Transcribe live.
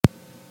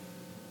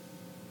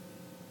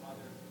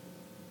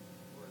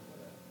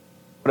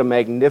a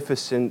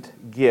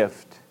magnificent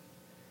gift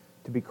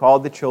to be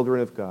called the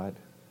children of God.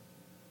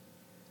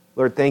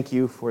 Lord, thank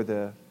you for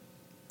the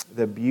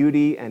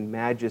beauty and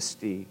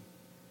majesty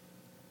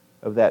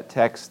of that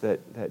text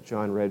that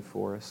John read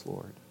for us,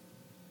 Lord.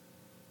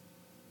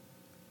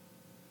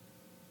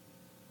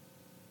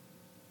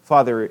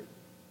 Father,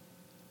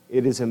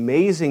 it is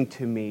amazing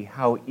to me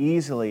how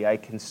easily I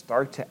can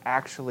start to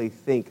actually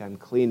think I'm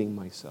cleaning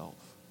myself.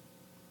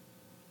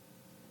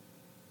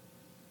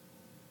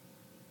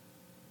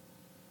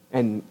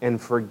 And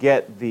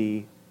forget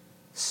the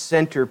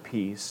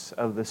centerpiece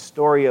of the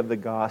story of the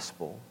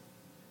gospel,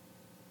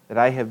 that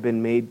I have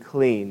been made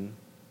clean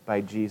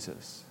by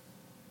Jesus.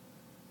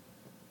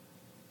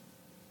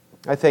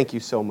 I thank you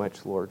so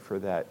much, Lord, for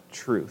that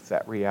truth,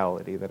 that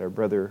reality that our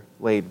brother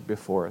laid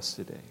before us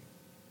today.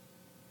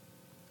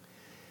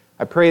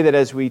 I pray that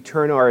as we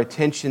turn our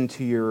attention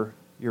to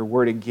your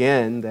word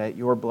again, that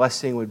your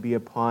blessing would be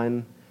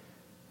upon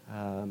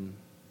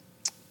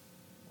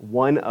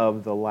one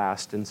of the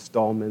last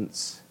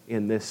installments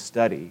in this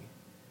study,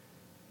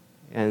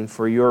 and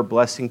for your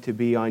blessing to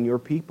be on your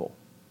people.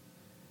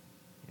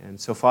 And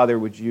so, Father,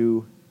 would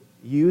you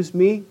use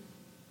me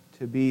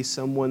to be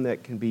someone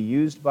that can be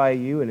used by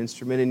you, an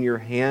instrument in your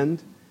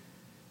hand?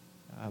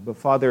 But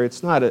Father,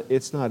 it's not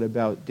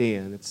about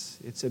Dan.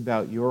 It's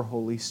about your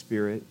Holy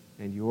Spirit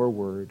and your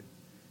word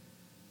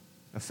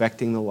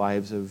affecting the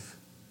lives of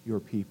your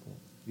people.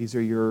 These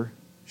are your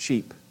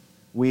sheep.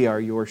 We are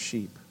your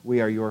sheep.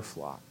 We are your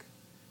flock.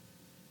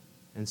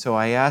 And so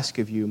I ask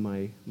of you,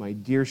 my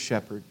dear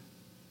shepherd,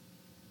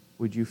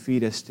 would you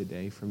feed us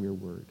today from your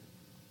word?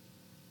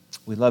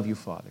 We love you,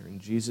 Father, in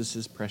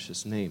Jesus'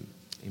 precious name.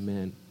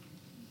 Amen.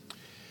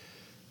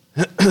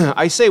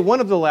 I say one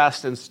of the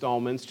last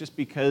installments just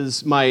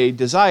because my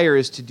desire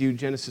is to do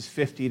Genesis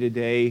 50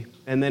 today,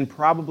 and then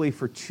probably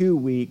for 2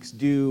 weeks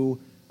do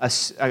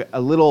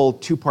a little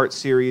two-part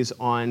series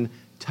on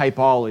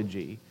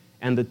typology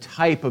and the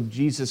type of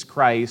Jesus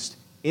Christ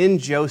in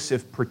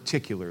Joseph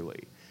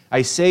particularly.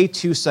 I say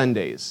 2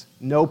 Sundays,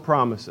 no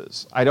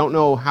promises. I don't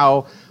know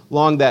how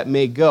long that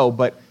may go,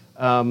 but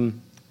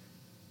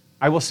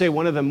I will say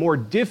one of the more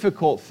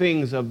difficult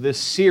things of this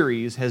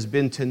series has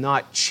been to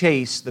not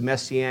chase the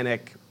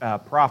messianic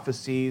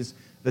prophecies,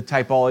 the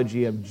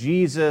typology of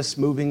Jesus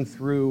moving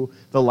through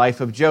the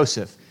life of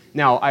Joseph.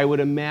 Now, I would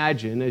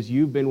imagine as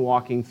you've been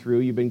walking through,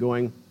 you've been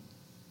going,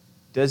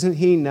 doesn't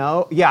he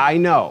know? Yeah, I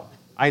know.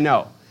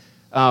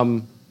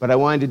 But I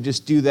wanted to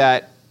just do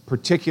that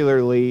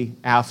particularly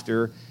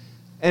after.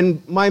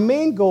 And my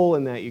main goal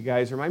in that, you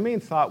guys, or my main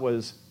thought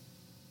was,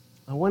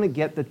 I want to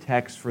get the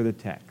text for the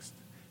text,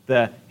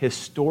 the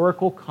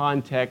historical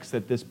context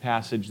that this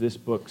passage, this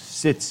book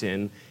sits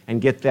in,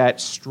 and get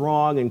that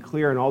strong and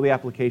clear and all the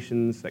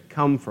applications that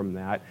come from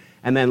that,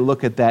 and then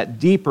look at that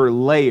deeper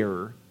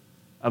layer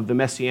of the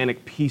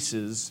messianic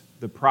pieces,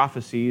 the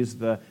prophecies,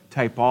 the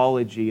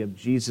typology of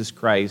Jesus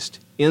Christ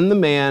in the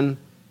man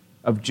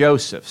of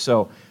Joseph.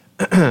 So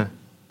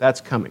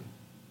that's coming.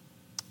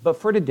 But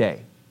for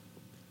today,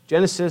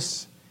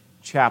 Genesis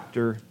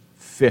chapter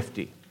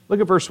 50.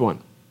 Look at verse 1.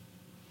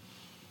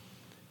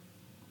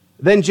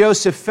 Then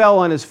Joseph fell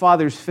on his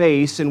father's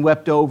face and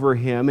wept over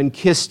him and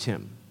kissed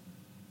him.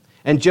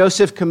 And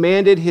Joseph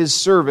commanded his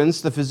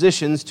servants, the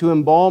physicians, to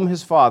embalm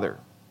his father.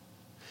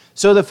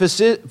 So the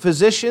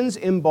physicians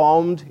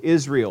embalmed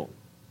Israel.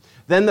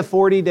 Then the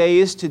 40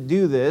 days to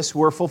do this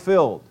were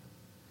fulfilled,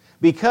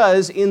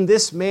 because in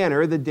this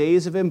manner the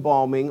days of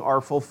embalming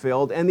are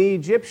fulfilled, and the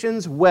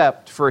Egyptians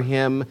wept for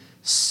him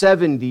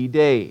 70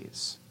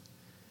 days.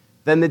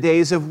 Then the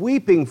days of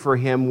weeping for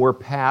him were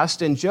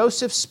past, and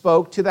Joseph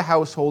spoke to the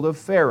household of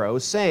Pharaoh,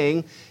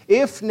 saying,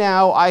 If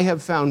now I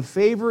have found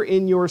favor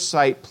in your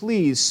sight,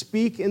 please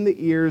speak in the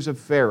ears of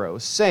Pharaoh,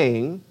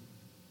 saying,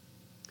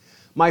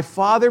 My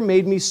father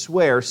made me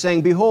swear,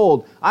 saying,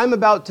 Behold, I am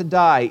about to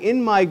die.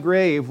 In my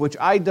grave, which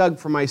I dug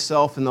for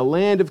myself in the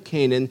land of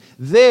Canaan,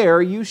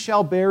 there you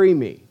shall bury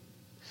me.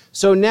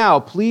 So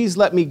now, please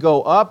let me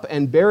go up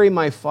and bury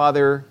my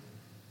father,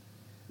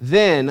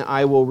 then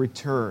I will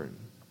return.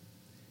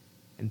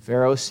 And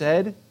Pharaoh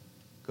said,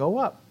 Go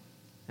up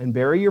and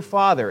bury your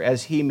father,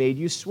 as he made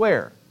you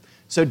swear.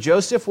 So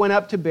Joseph went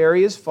up to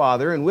bury his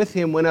father, and with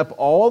him went up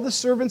all the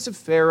servants of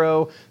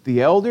Pharaoh,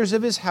 the elders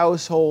of his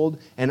household,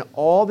 and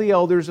all the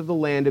elders of the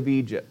land of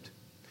Egypt.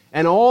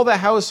 And all the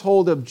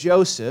household of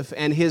Joseph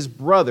and his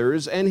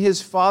brothers and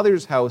his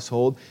father's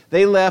household,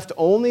 they left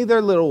only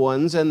their little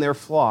ones and their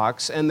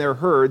flocks and their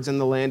herds in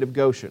the land of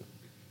Goshen.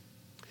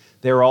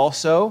 There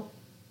also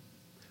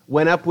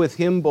went up with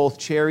him both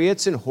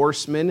chariots and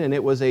horsemen, and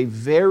it was a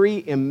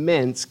very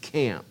immense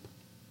camp.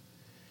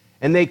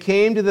 And they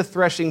came to the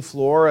threshing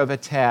floor of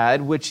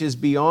Atad, which is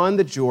beyond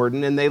the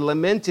Jordan, and they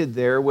lamented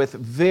there with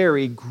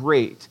very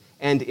great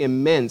and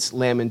immense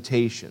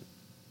lamentation.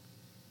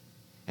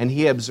 And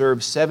he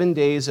observed 7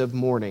 days of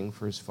mourning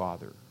for his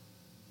father.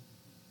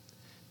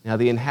 Now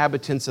the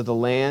inhabitants of the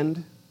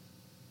land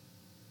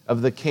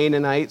of the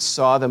Canaanites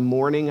saw the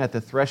mourning at the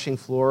threshing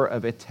floor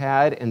of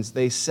Atad, and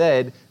they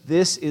said,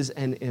 "This is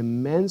an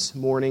immense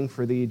mourning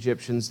for the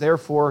Egyptians."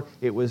 Therefore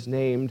it was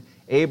named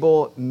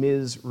Abel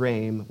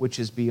Mizraim, which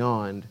is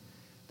beyond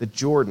the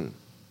Jordan.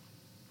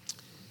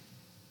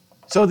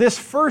 So this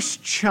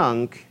first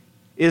chunk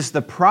is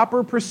the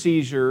proper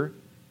procedure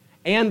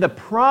and the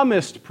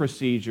promised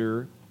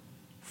procedure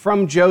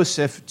from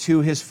Joseph to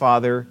his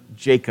father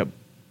Jacob.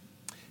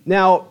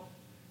 Now,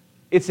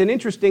 it's an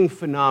interesting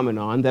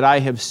phenomenon that I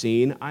have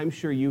seen, I'm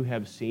sure you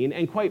have seen,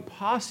 and quite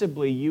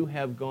possibly you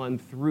have gone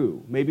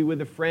through, maybe with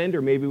a friend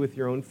or maybe with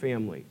your own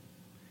family.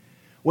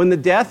 When the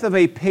death of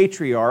a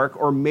patriarch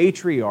or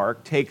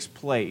matriarch takes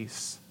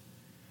place,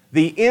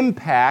 the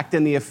impact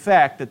and the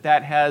effect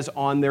that has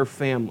on their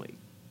family.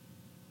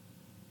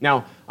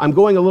 Now, I'm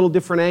going a little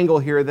different angle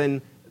here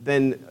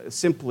than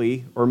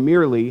simply or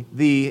merely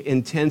the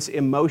intense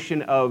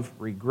emotion of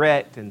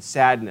regret and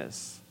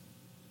sadness.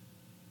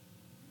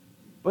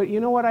 But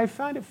you know what? I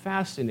find it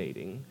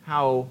fascinating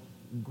how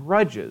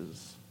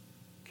grudges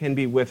can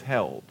be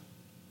withheld,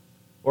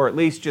 or at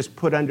least just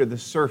put under the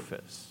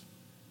surface.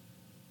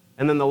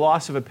 And then the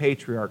loss of a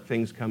patriarch,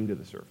 things come to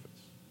the surface.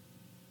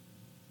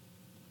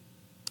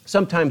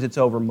 Sometimes it's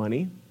over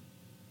money.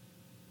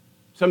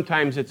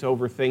 Sometimes it's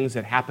over things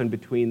that happen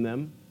between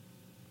them.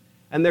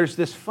 And there's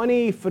this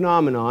funny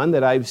phenomenon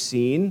that I've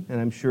seen, and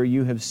I'm sure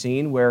you have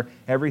seen, where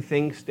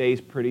everything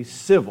stays pretty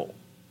civil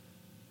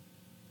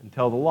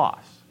until the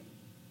loss.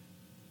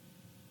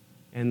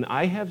 And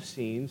I have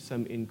seen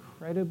some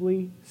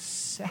incredibly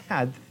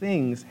sad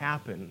things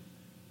happen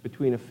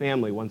between a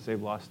family once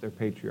they've lost their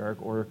patriarch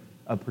or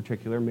a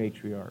particular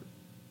matriarch.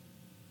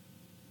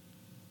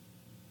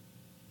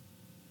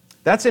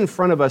 That's in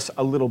front of us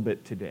a little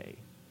bit today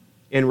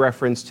in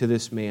reference to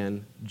this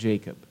man,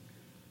 Jacob.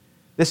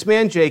 This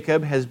man,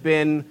 Jacob, has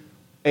been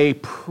a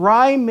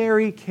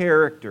primary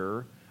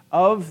character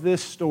of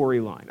this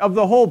storyline, of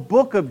the whole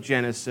book of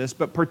Genesis,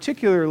 but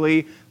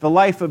particularly the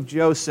life of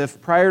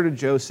Joseph prior to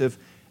Joseph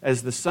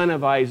as the son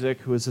of Isaac,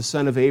 who is the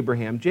son of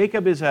Abraham.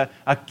 Jacob is a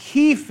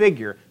key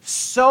figure.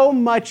 So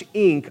much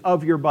ink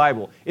of your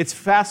Bible. It's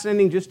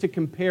fascinating just to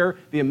compare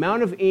the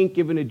amount of ink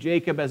given to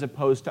Jacob as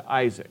opposed to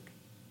Isaac.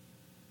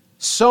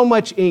 So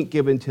much ink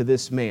given to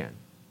this man.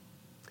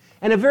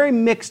 And a very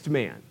mixed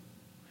man.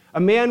 A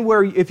man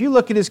where, if you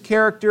look at his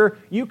character,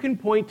 you can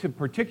point to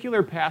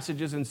particular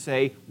passages and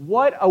say,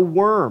 what a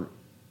worm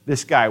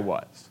this guy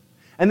was.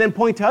 And then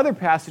point to other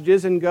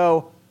passages and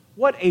go,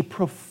 what a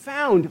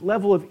profound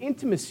level of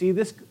intimacy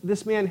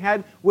this man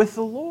had with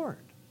the Lord.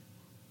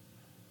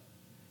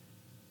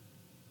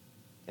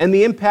 And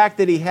the impact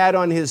that he had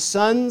on his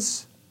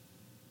sons,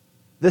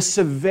 the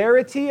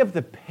severity of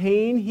the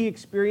pain he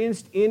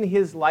experienced in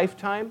his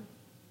lifetime,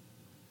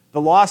 the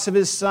loss of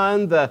his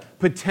son, the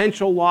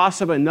potential loss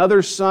of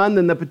another son,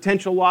 then the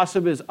potential loss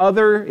of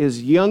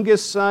his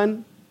youngest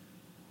son.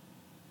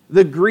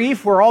 The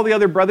grief where all the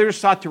other brothers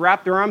sought to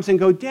wrap their arms and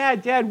go,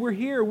 Dad, we're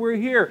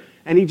here.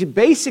 And he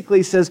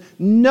basically says,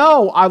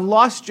 no, I've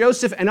lost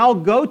Joseph and I'll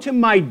go to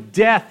my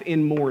death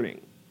in mourning.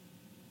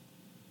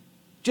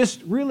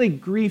 Just really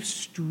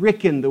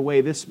grief-stricken the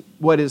way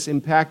what has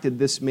impacted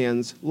this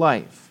man's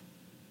life.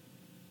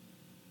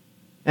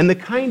 And the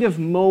kind of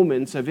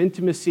moments of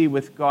intimacy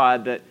with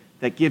God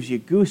that gives you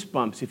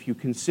goosebumps if you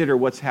consider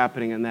what's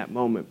happening in that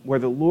moment, where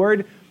the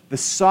Lord, the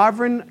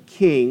sovereign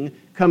king,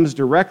 comes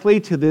directly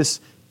to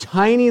this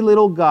tiny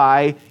little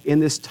guy in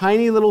this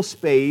tiny little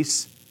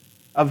space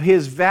of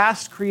his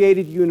vast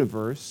created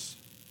universe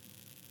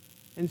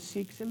and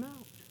seeks him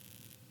out,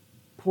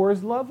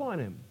 pours love on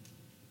him,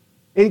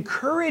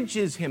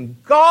 encourages him.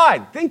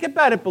 God, think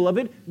about it,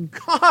 beloved,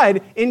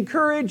 God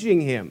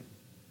encouraging him.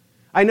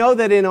 I know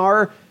that in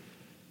our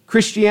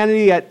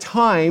Christianity, at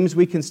times,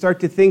 we can start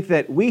to think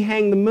that we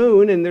hang the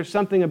moon and there's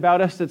something about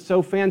us that's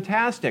so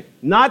fantastic.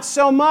 Not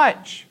so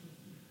much.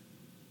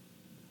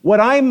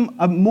 What I'm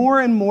more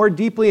and more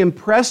deeply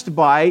impressed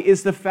by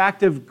is the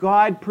fact of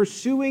God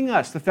pursuing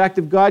us, the fact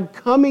of God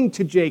coming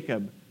to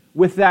Jacob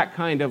with that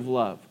kind of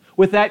love,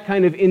 with that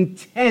kind of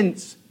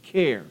intense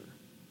care.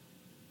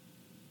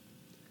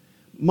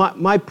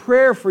 My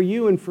prayer for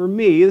you and for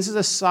me, this is a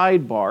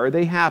sidebar,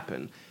 they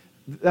happen.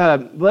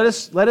 Let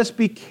us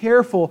be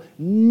careful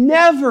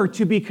never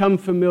to become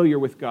familiar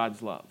with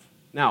God's love.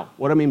 Now,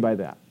 what do I mean by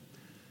that?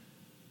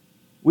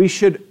 We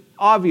should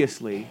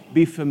obviously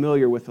be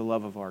familiar with the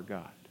love of our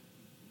God.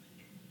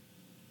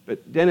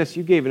 But Dennis,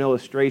 you gave an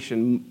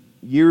illustration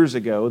years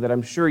ago that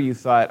I'm sure you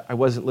thought I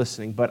wasn't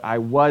listening, but I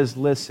was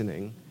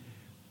listening.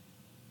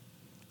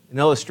 An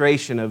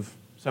illustration of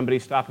somebody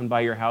stopping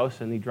by your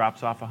house and he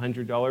drops off a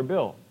 $100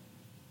 bill.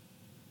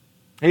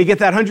 And you get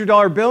that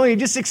 $100 bill and you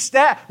just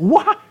ecstatic.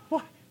 What?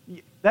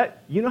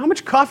 You know how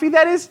much coffee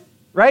that is,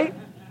 right?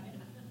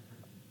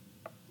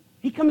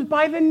 He comes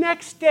by the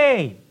next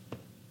day.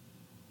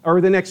 Or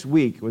the next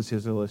week was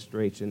his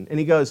illustration. And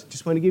he goes,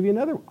 just want to give you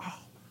another one.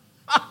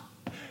 Oh.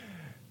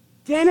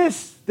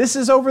 Dennis, this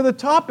is over the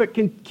top. It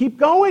can keep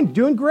going.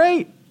 Doing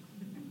great.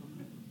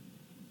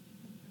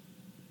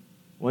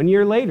 1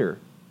 year later,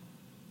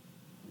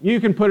 You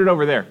can put it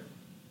over there.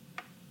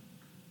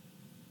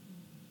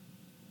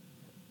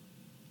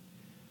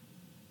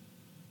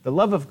 The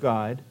love of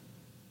God,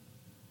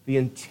 the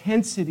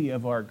intensity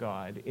of our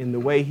God in the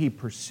way he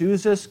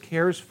pursues us,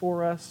 cares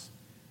for us,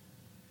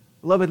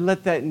 beloved,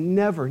 let that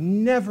never,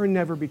 never,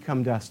 never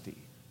become dusty.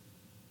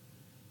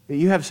 That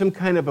you have some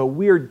kind of a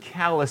weird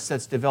callus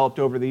that's developed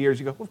over the years.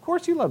 You go, well, of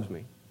course he loves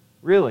me.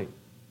 Really?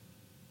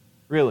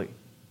 Really?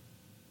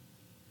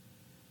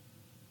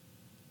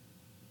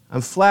 I'm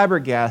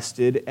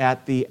flabbergasted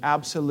at the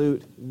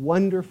absolute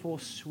wonderful,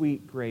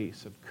 sweet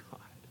grace of God.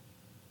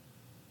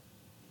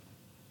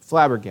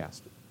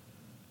 Flabbergasted.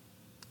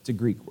 It's a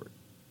Greek word.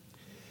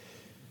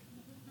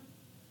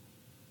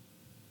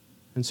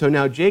 And so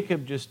now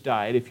Jacob just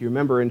died. If you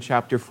remember in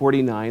chapter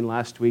 49,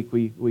 last week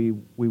we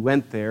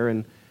went there,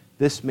 and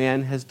this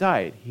man has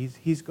died.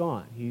 He's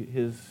gone.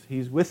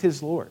 He's with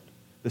his Lord.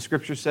 The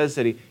scripture says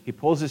that he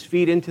pulls his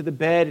feet into the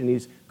bed and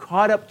he's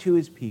caught up to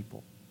his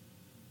people.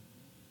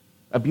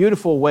 A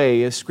beautiful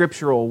way, a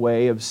scriptural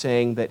way of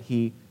saying that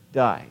he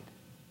died.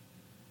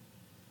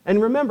 And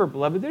remember,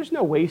 beloved, there's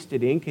no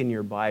wasted ink in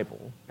your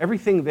Bible.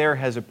 Everything there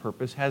has a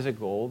purpose, has a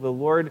goal. The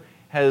Lord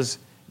has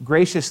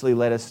graciously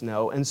let us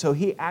know. And so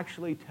he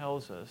actually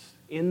tells us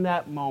in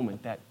that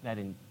moment, that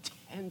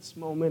intense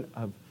moment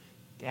of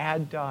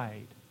Dad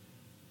died,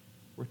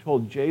 we're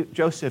told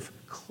Joseph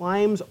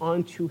climbs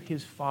onto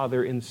his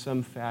father in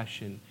some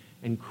fashion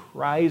and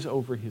cries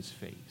over his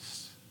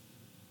face.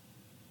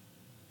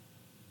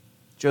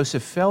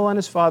 Joseph fell on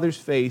his father's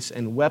face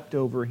and wept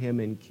over him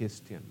and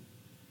kissed him.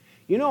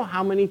 You know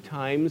how many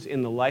times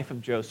in the life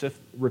of Joseph,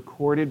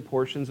 recorded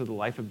portions of the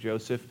life of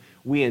Joseph,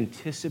 we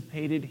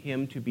anticipated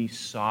him to be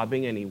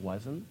sobbing and he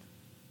wasn't?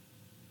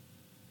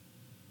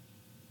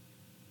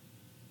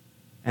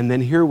 And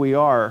then here we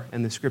are,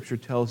 and the scripture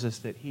tells us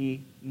that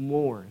he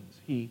mourns,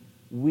 he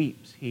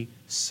weeps, he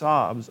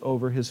sobs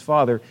over his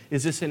father.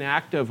 Is this an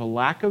act of a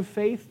lack of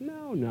faith?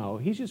 No.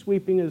 He's just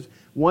weeping as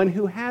one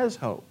who has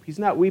hope. He's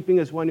not weeping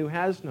as one who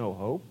has no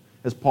hope,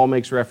 as Paul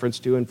makes reference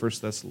to in 1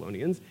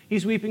 Thessalonians.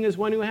 He's weeping as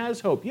one who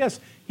has hope. Yes,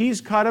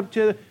 he's caught up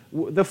to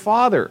the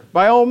Father,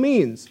 by all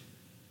means.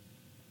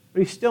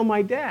 But he's still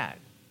my dad.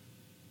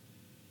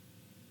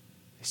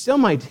 He's still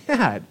my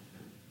dad.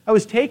 I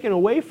was taken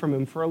away from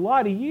him for a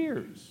lot of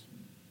years.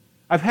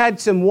 I've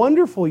had some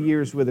wonderful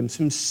years with him,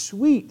 some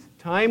sweet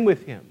time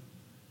with him.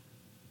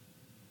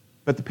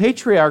 But the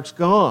patriarch's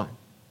gone.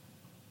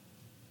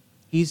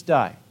 He's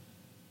died.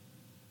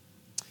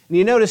 And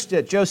you notice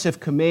that Joseph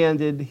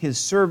commanded his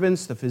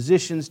servants, the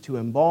physicians, to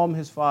embalm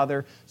his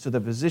father. So the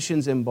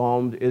physicians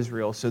embalmed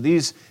Israel. So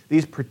these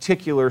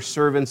particular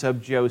servants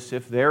of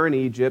Joseph, they're in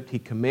Egypt. He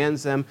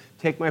commands them,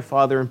 take my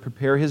father and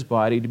prepare his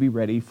body to be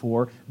ready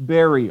for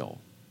burial.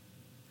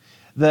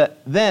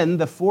 Then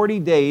the 40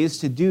 days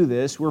to do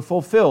this were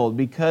fulfilled,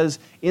 because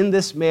in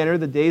this manner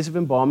the days of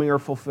embalming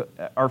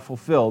are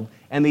fulfilled.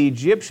 And the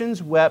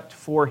Egyptians wept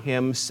for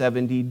him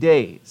 70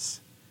 days.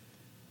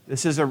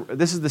 This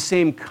is the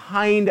same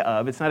kind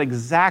of, it's not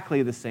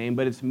exactly the same,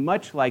 but it's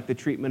much like the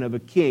treatment of a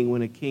king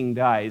when a king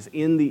dies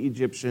in the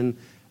Egyptian,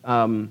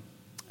 the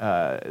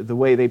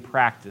way they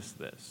practice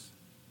this.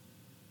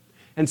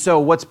 And so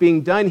what's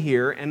being done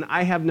here, and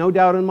I have no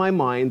doubt in my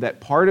mind that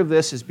part of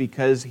this is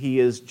because he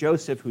is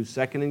Joseph, who's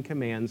second in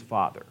command's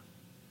father.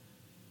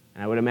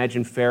 And I would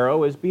imagine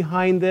Pharaoh is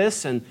behind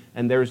this, and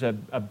there's a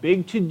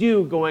big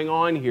to-do going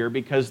on here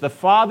because the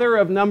father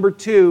of number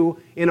 2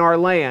 in our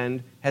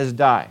land has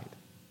died.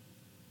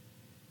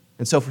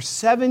 And so for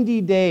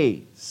 70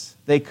 days,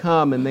 they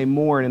come and they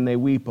mourn and they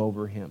weep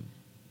over him.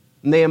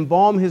 And they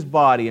embalm his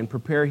body and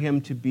prepare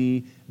him to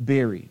be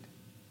buried.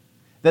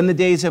 Then the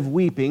days of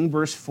weeping,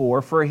 verse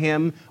 4, for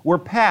him were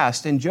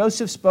past. And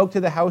Joseph spoke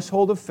to the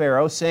household of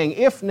Pharaoh, saying,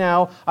 if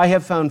now I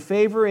have found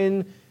favor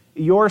in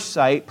your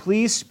sight,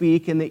 please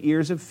speak in the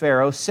ears of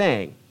Pharaoh,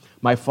 saying,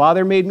 my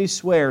father made me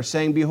swear,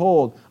 saying,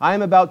 behold, I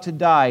am about to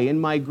die in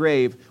my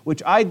grave,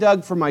 which I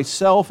dug for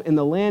myself in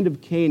the land of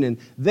Canaan.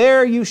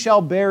 There you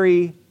shall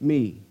bury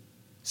me.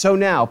 So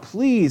now,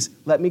 please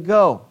let me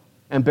go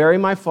and bury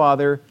my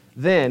father,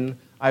 then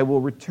I will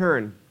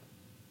return.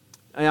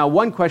 Now,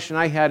 one question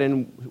I had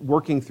in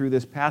working through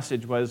this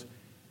passage was,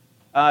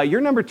 you're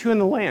number 2 in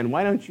the land.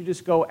 Why don't you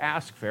just go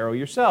ask Pharaoh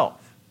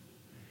yourself?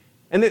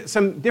 And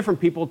some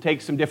different people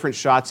take some different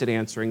shots at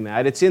answering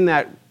that. It's in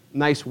that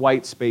nice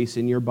white space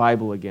in your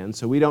Bible again,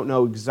 so we don't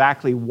know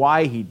exactly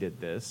why he did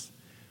this.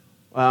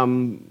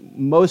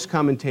 Most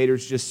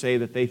commentators just say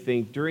that they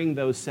think during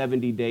those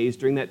 70 days,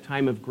 during that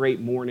time of great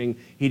mourning,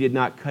 he did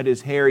not cut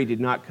his hair, he did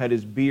not cut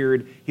his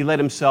beard. He let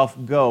himself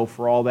go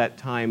for all that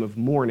time of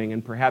mourning,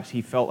 and perhaps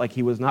he felt like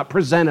he was not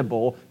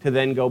presentable to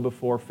then go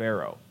before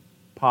Pharaoh.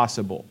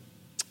 Possible.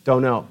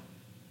 Don't know.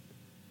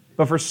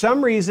 But for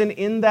some reason,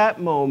 in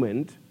that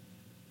moment,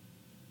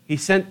 he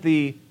sent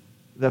the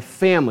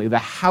family, the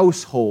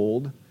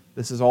household,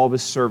 this is all of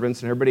his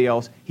servants and everybody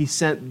else, he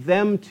sent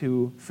them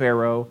to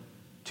Pharaoh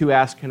to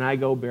ask, can I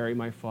go bury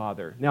my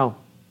father? Now,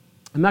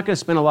 I'm not going to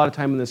spend a lot of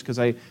time on this because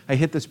I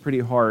hit this pretty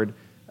hard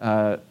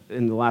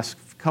in the last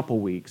couple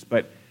weeks,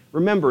 but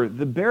Remember,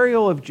 the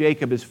burial of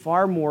Jacob is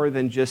far more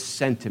than just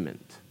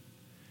sentiment.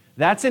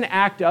 That's an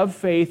act of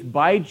faith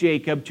by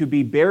Jacob to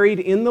be buried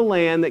in the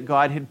land that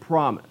God had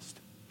promised.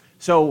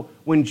 So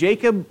when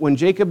Jacob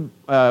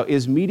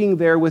is meeting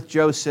there with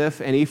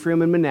Joseph and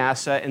Ephraim and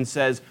Manasseh and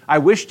says, I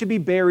wish to be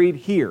buried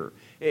here,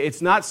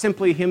 it's not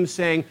simply him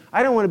saying,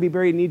 I don't want to be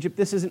buried in Egypt.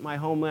 This isn't my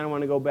homeland. I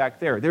want to go back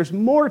there. There's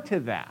more to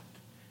that.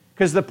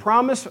 Because the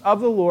promise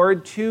of the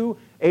Lord to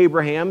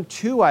Abraham,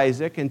 to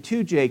Isaac, and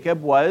to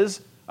Jacob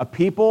was a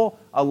people,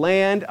 a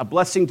land, a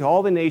blessing to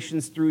all the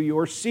nations through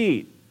your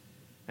seed.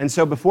 And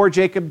so before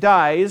Jacob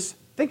dies,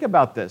 think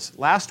about this.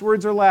 Last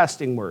words are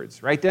lasting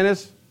words. Right,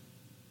 Dennis?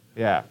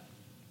 Yeah.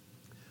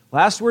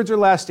 Last words are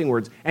lasting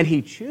words. And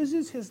he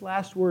chooses his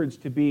last words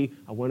to be,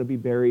 I want to be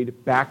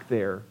buried back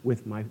there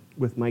with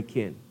my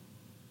kin.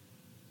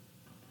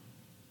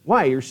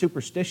 Why? You're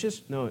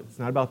superstitious? No, it's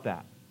not about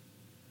that.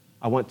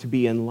 I want to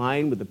be in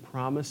line with the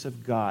promise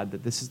of God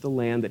that this is the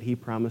land that he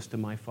promised to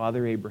my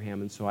father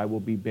Abraham, and so I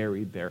will be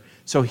buried there.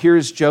 So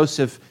here's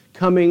Joseph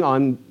coming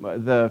on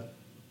the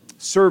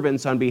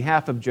servants on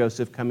behalf of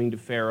Joseph coming to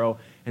Pharaoh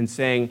and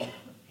saying,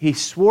 he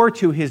swore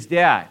to his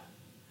dad.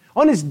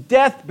 On his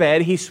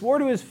deathbed, he swore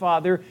to his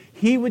father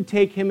he would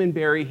take him and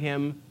bury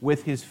him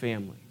with his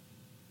family.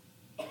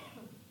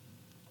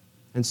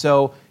 And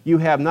so you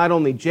have not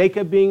only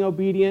Jacob being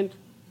obedient,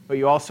 but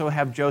you also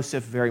have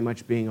Joseph very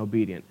much being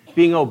obedient.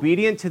 Being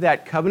obedient to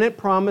that covenant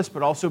promise,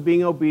 but also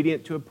being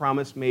obedient to a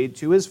promise made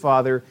to his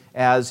father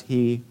as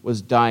he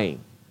was dying.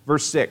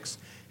 Verse 6,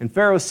 and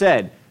Pharaoh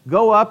said,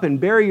 go up and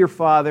bury your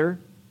father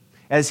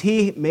as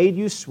he made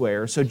you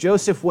swear. So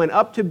Joseph went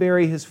up to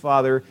bury his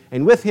father,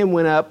 and with him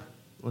went up,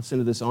 listen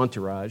to this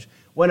entourage,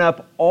 went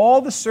up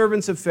all the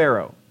servants of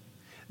Pharaoh,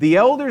 the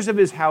elders of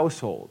his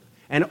household,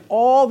 and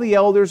all the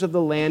elders of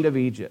the land of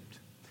Egypt,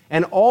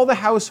 and all the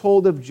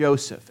household of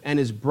Joseph, and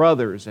his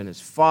brothers, and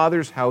his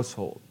father's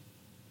household.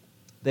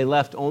 They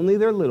left only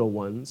their little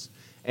ones,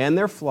 and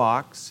their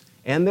flocks,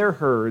 and their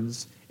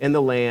herds in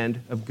the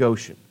land of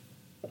Goshen.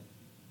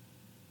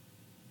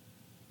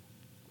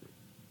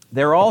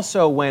 There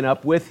also went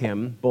up with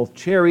him both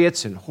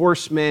chariots and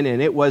horsemen,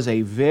 and it was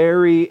a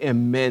very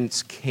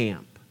immense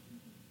camp.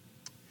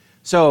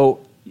 So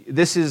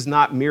this is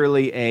not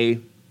merely a,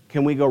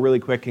 can we go really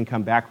quick and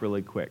come back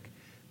really quick?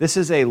 This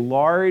is a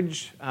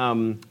large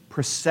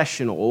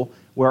processional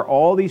where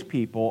all these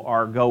people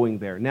are going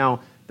there.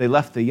 Now, they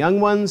left the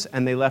young ones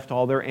and they left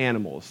all their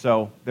animals.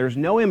 So there's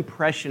no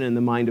impression in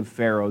the mind of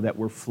Pharaoh that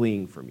we're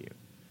fleeing from you.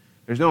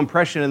 There's no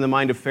impression in the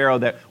mind of Pharaoh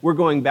that we're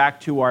going back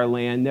to our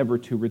land never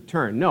to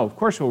return. No, of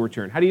course we'll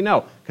return. How do you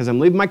know? Because I'm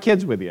leaving my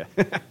kids with you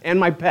and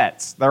my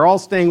pets. They're all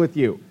staying with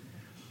you.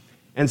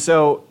 And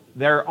so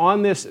they're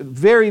on this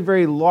very,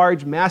 very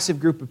large, massive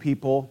group of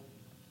people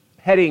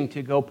heading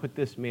to go put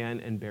this man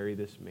and bury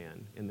this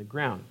man in the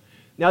ground.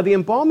 Now, the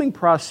embalming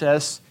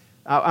process,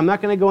 I'm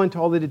not going to go into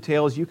all the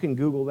details. You can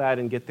Google that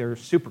and get there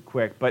super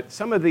quick. But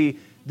some of the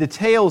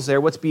details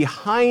there, what's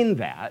behind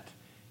that,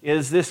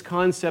 is this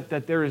concept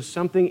that there is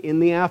something in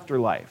the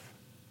afterlife.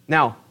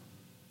 Now,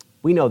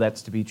 we know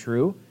that's to be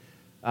true.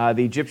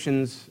 The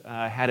Egyptians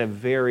had a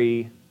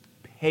very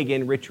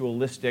pagan,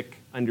 ritualistic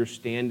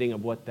understanding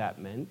of what that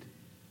meant.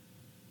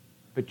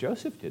 But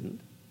Joseph didn't,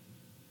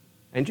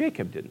 and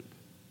Jacob didn't.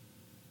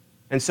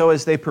 And so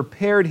as they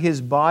prepared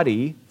his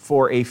body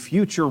for a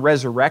future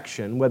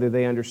resurrection, whether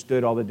they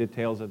understood all the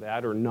details of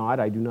that or not,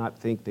 I do not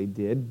think they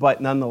did,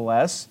 but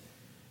nonetheless,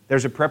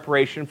 there's a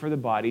preparation for the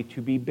body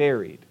to be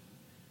buried.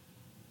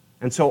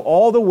 And so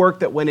all the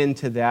work that went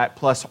into that,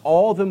 plus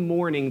all the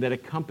mourning that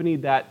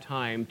accompanied that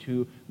time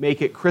to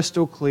make it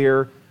crystal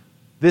clear,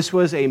 this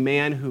was a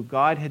man who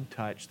God had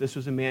touched. This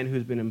was a man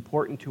who's been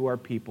important to our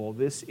people.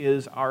 This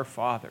is our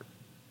Father.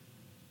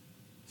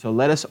 So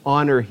let us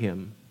honor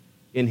him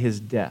in his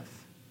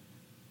death.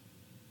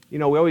 You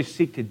know, we always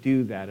seek to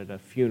do that at a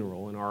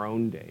funeral in our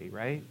own day,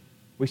 right?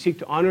 We seek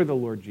to honor the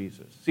Lord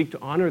Jesus, seek to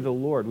honor the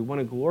Lord. We want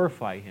to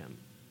glorify him.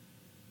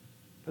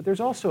 But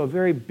there's also a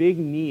very big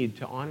need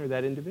to honor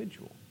that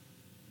individual.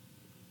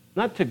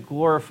 Not to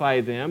glorify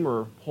them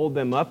or hold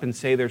them up and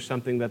say there's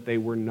something that they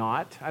were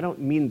not. I don't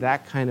mean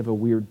that kind of a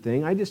weird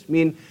thing. I just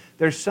mean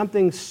there's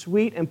something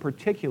sweet and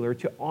particular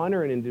to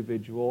honor an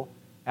individual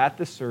at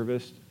the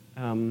service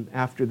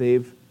after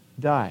they've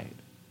died.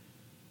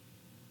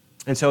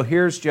 And so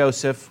here's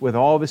Joseph with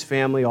all of his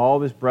family, all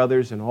of his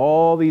brothers, and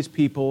all these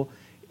people,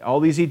 all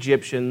these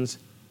Egyptians,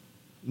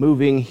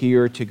 moving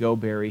here to go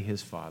bury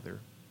his father.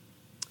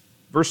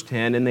 Verse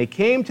 10, and they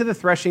came to the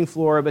threshing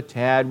floor of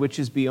Atad, which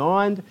is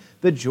beyond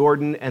the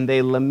Jordan, and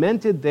they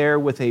lamented there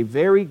with a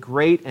very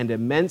great and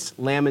immense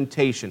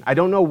lamentation. I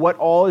don't know what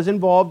all is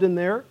involved in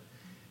there.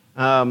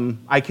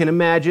 I can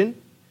imagine.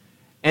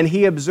 And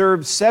he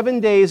observed 7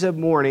 days of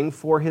mourning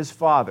for his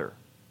father.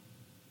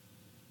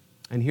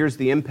 And here's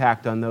the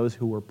impact on those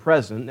who were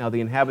present. Now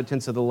the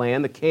inhabitants of the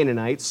land, the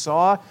Canaanites,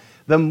 saw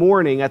the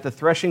mourning at the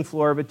threshing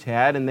floor of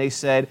Atad, and they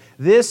said,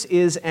 this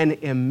is an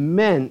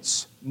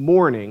immense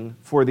mourning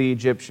for the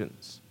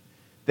Egyptians.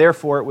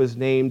 Therefore it was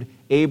named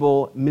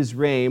Abel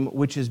Mizraim,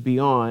 which is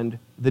beyond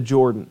the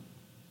Jordan.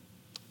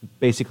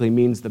 Basically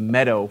means the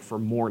meadow for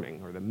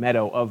mourning, or the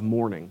meadow of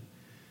mourning,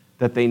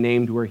 that they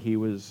named where he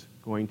was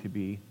going to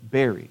be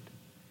buried.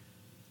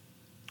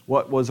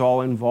 What was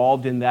all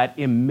involved in that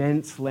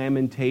immense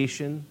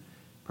lamentation?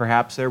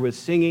 Perhaps there was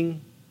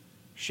singing,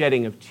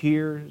 shedding of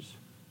tears,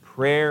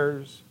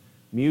 prayers,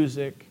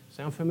 music.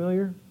 Sound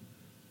familiar?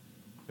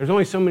 There's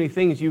only so many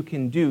things you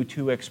can do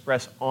to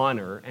express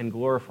honor and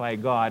glorify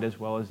God as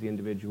well as the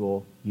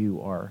individual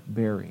you are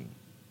burying.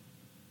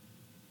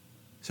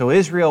 So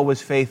Israel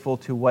was faithful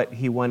to what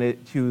he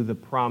wanted, to the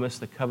promise,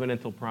 the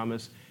covenantal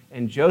promise,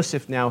 and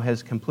Joseph now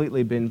has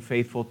completely been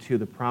faithful to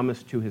the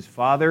promise to his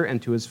father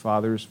and to his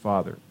father's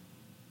father.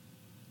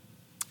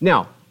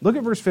 Now, look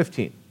at verse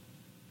 15.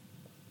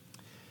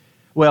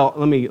 Well,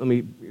 let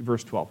me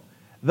verse 12.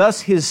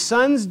 Thus his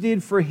sons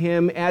did for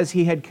him as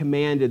he had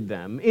commanded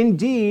them.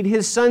 Indeed,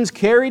 his sons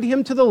carried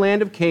him to the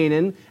land of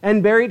Canaan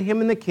and buried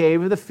him in the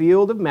cave of the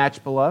field of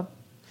Machpelah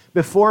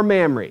before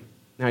Mamre.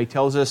 Now he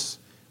tells us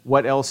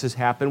what else has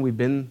happened. We've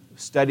been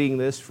studying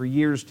this for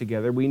years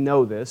together. We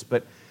know this,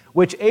 but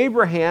which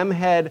Abraham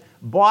had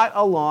bought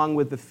along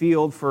with the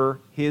field for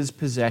his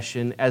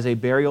possession as a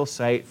burial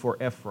site for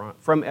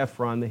from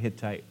Ephron the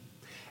Hittite.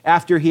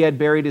 After he had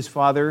buried his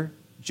father,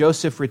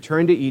 Joseph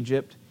returned to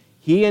Egypt,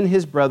 he and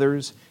his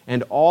brothers,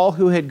 and all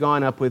who had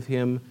gone up with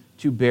him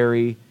to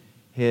bury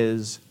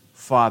his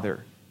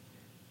father.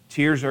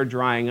 Tears are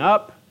drying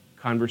up,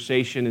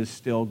 conversation is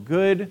still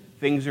good,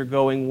 things are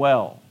going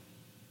well.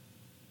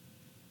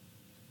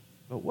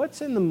 But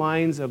what's in the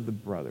minds of the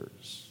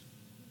brothers?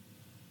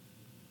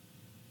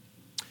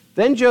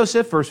 Then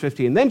Joseph, verse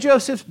 15, then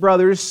Joseph's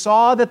brothers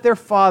saw that their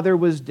father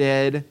was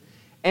dead,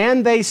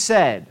 and they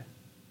said,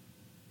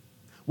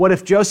 what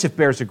if Joseph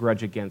bears a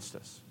grudge against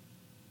us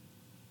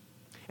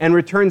and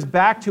returns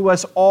back to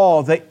us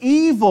all the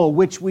evil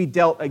which we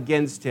dealt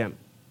against him?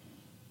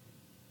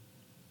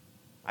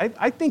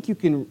 I think you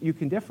can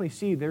definitely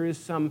see there is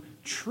some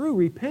true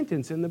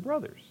repentance in the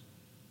brothers.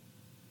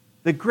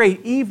 The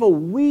great evil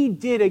we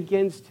did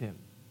against him.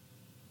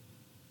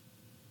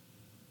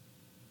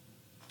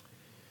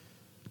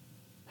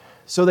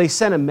 So they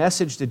sent a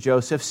message to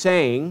Joseph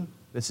saying,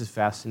 this is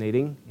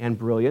fascinating and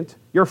brilliant,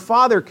 your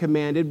father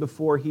commanded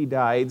before he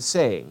died,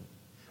 saying,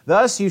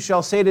 thus you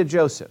shall say to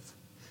Joseph,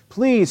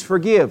 please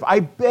forgive, I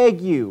beg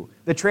you,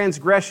 the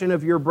transgression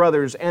of your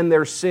brothers and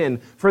their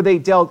sin, for they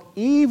dealt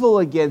evil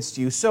against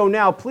you. So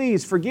now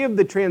please forgive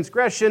the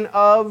transgression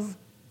of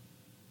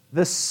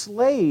the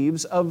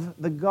slaves of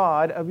the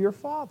God of your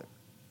father.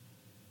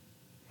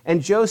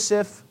 And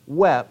Joseph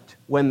wept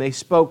when they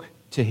spoke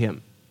to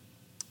him.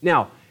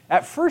 Now,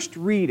 at first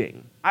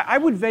reading, I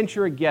would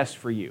venture a guess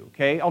for you,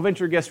 okay? I'll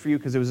venture a guess for you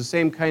because it was the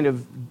same kind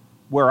of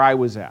where I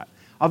was at.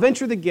 I'll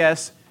venture the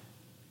guess,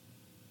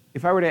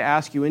 if I were to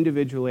ask you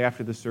individually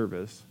after the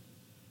service,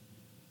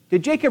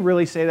 did Jacob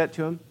really say that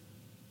to him?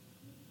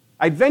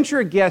 I'd venture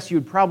a guess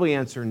you'd probably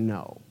answer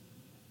no.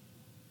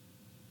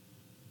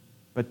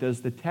 But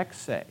does the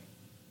text say?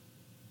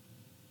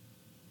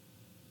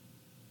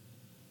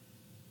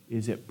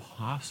 Is it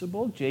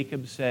possible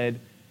Jacob said,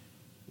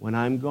 when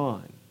I'm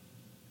gone,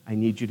 I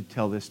need you to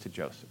tell this to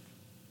Joseph?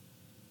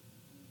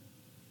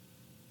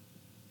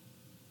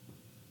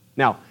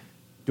 Now,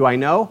 do I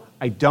know?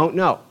 I don't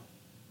know.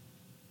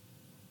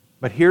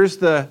 But here's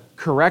the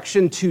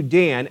correction to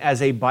Dan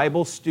as a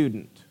Bible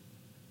student.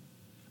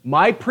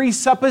 My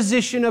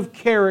presupposition of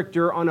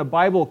character on a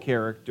Bible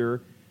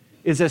character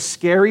is a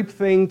scary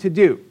thing to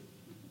do.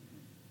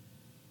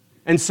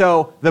 And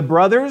so the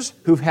brothers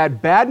who've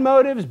had bad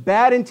motives,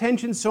 bad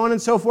intentions, so on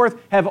and so forth,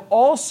 have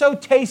also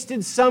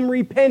tasted some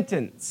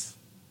repentance.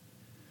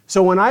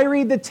 So when I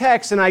read the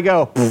text and I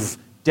go,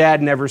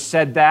 Dad never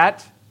said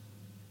that,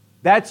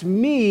 that's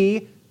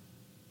me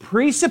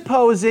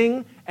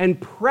presupposing and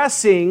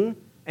pressing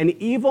an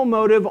evil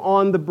motive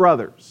on the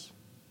brothers,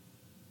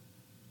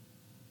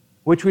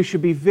 which we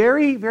should be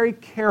very, very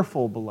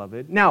careful,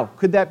 beloved. Now,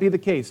 could that be the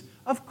case?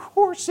 Of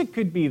course it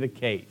could be the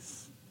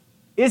case.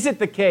 Is it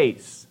the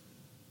case?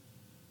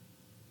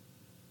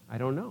 I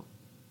don't know.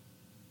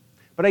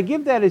 But I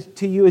give that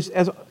to you as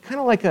kind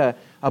of like a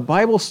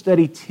Bible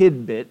study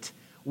tidbit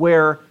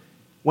where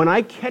when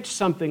I catch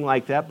something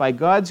like that, by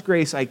God's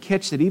grace, I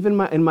catch that even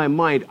in my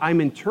mind,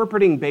 I'm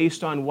interpreting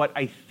based on what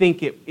I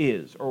think it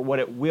is or what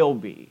it will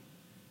be.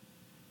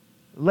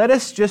 Let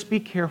us just be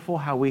careful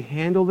how we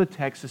handle the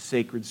text of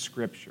sacred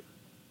Scripture.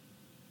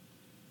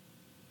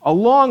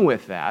 Along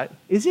with that,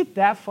 is it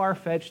that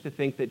far-fetched to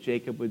think that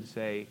Jacob would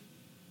say,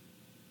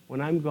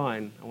 when I'm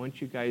gone, I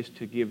want you guys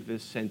to give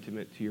this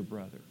sentiment to your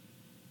brother,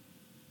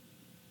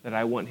 that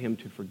I want him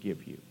to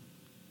forgive you?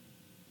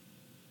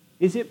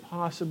 Is it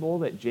possible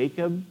that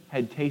Jacob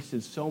had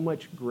tasted so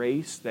much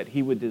grace that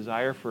he would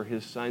desire for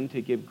his son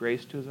to give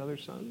grace to his other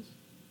sons?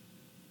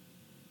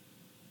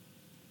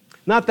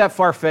 Not that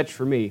far-fetched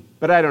for me,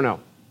 but I don't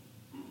know.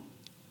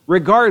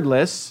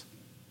 Regardless,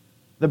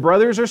 the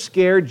brothers are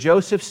scared.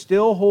 Joseph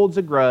still holds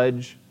a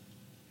grudge.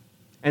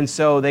 And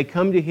so they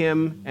come to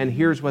him, and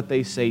here's what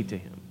they say to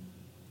him.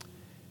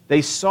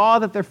 They saw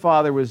that their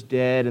father was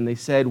dead, and they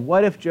said,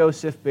 "What if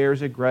Joseph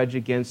bears a grudge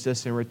against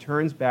us and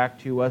returns back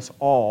to us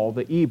all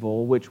the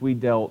evil which we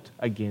dealt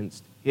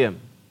against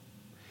him?"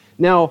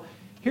 Now,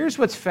 here's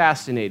what's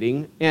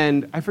fascinating,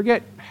 and I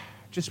forget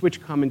just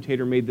which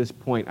commentator made this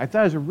point. I thought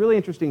it was a really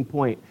interesting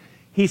point.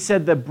 He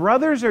said the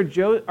brothers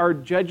are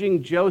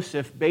judging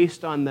Joseph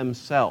based on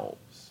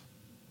themselves.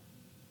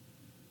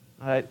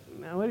 Now,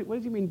 what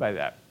does he mean by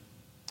that?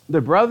 The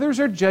brothers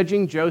are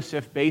judging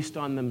Joseph based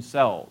on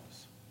themselves.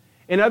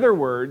 In other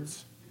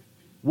words,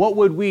 what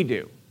would we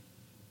do?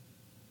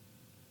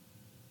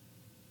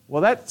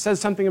 Well, that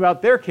says something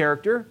about their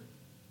character,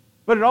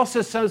 but it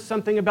also says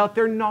something about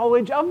their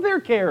knowledge of their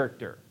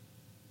character.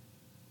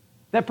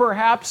 That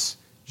perhaps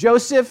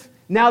Joseph,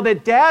 now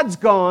that Dad's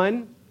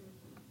gone,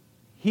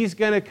 he's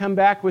going to come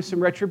back with some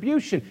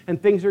retribution, and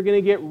things are going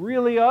to get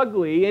really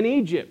ugly in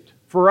Egypt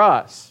for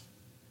us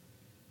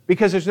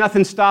because there's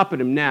nothing stopping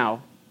him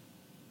now.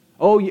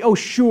 Oh,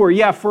 sure,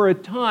 yeah, for a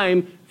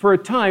time,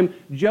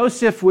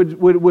 Joseph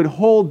would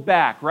hold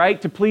back,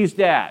 right, to please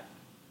Dad.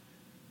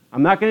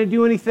 I'm not going to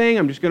do anything.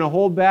 I'm just going to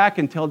hold back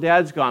until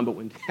Dad's gone. But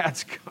when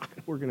Dad's gone,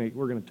 we're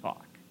going to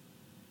talk.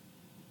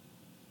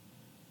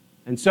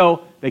 And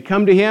so they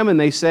come to him and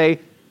they say,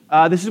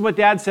 "This is what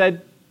Dad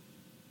said."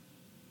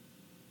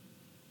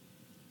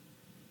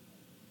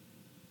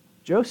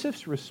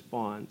 Joseph's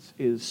response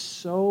is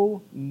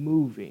so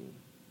moving.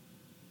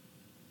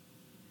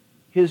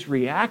 His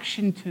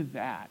reaction to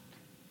that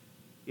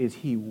is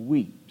he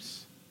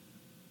weeps.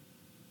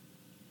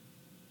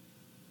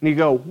 And you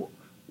go,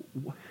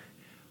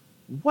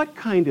 what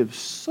kind of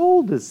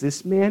soul does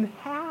this man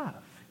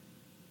have?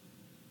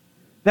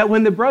 That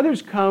when the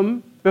brothers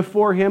come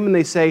before him and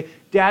they say,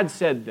 "Dad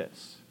said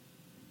this,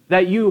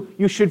 that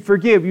you should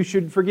forgive, you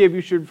should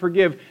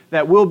forgive,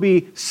 that we'll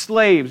be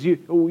slaves,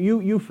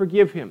 you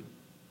forgive him.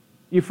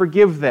 You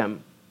forgive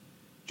them."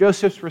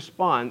 Joseph's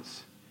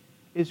response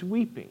is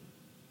weeping.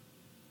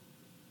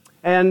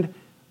 And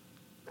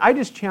I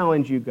just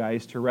challenge you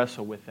guys to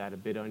wrestle with that a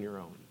bit on your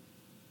own.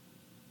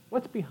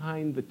 What's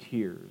behind the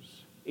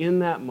tears in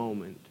that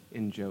moment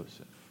in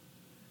Joseph?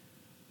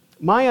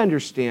 My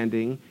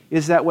understanding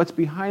is that what's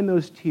behind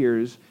those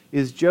tears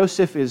is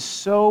Joseph is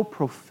so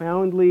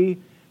profoundly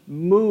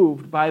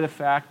moved by the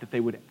fact that they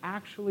would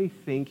actually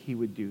think he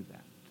would do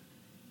that.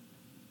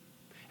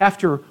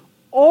 After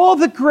all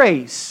the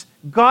grace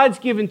God's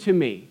given to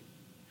me,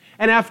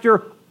 and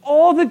after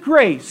all the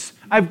grace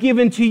I've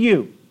given to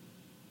you,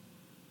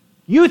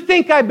 you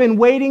think I've been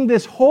waiting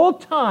this whole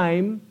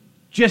time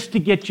just to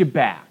get you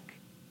back.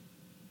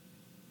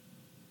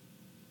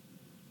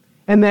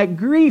 And that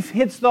grief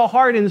hits the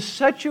heart in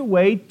such a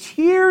way,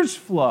 tears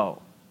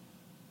flow.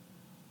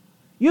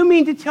 You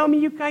mean to tell me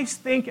you guys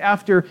think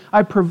after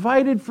I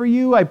provided for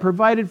you, I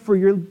provided for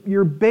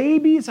your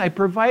babies, I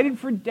provided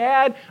for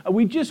Dad,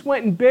 we just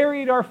went and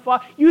buried our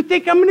father, you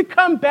think I'm going to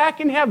come back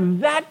and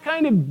have that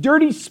kind of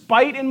dirty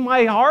spite in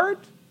my heart?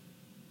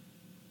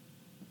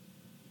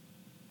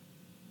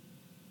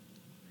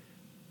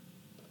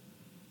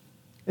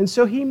 And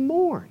so he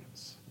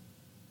mourns.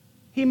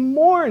 He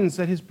mourns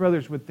that his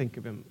brothers would think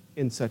of him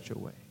in such a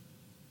way.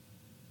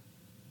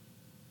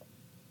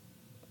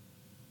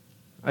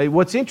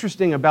 What's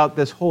interesting about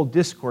this whole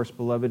discourse,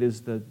 beloved,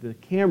 is the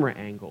camera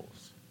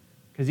angles.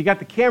 Because you got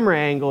the camera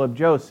angle of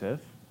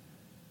Joseph,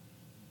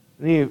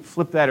 and then you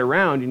flip that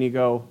around and you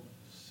go,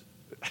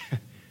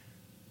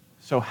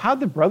 so how'd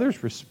the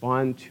brothers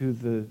respond to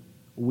the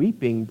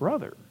weeping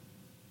brother?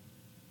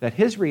 That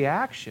his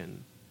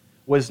reaction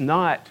was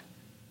not,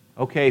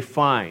 "Okay,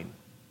 fine,"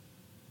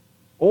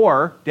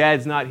 or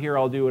 "Dad's not here,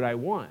 I'll do what I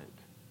want."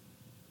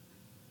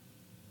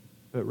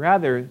 But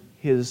rather,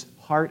 his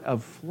heart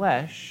of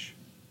flesh,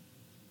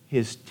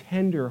 his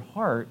tender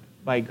heart,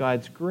 by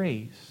God's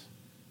grace,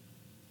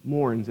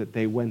 mourns that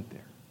they went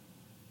there.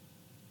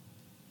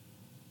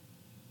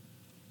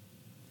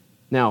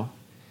 Now,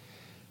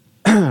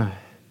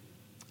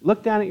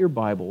 look down at your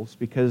Bibles,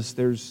 because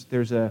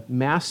there's a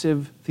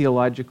massive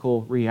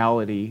theological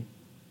reality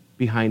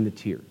behind the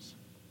tears.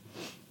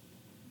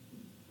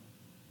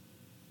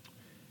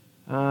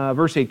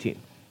 Verse 18.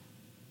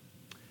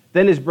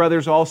 Then his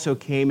brothers also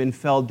came and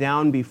fell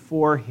down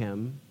before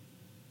him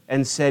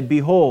and said,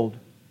 "Behold,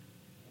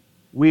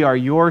 we are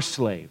your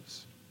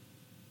slaves."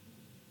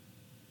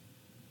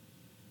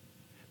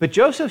 But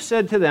Joseph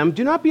said to them,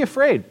 "Do not be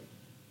afraid."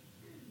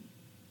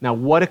 Now,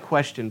 what a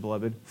question,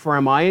 beloved. For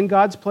am I in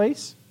God's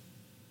place?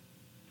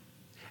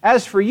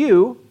 As for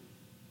you,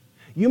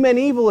 you meant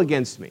evil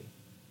against me,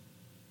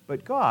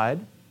 but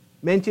God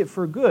meant it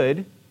for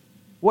good.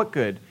 What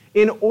good?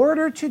 In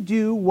order to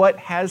do what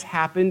has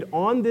happened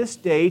on this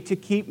day, to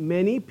keep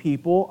many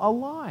people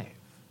alive.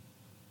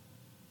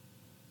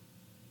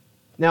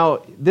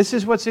 Now, this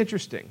is what's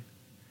interesting.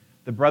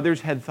 The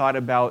brothers had thought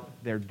about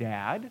their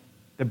dad,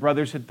 the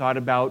brothers had thought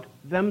about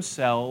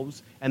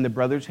themselves, and the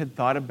brothers had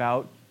thought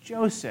about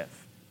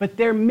Joseph. But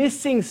they're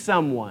missing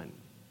someone.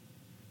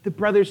 The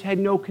brothers had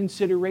no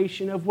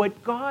consideration of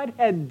what God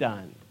had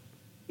done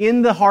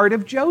in the heart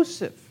of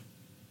Joseph.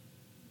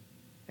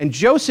 And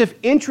Joseph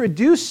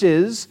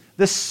introduces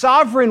the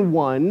sovereign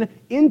one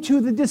into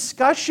the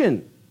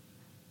discussion.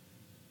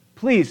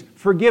 Please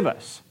forgive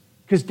us,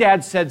 because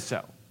Dad said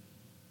so.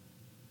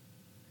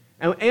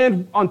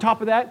 And on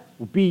top of that,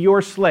 we'll be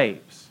your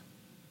slaves.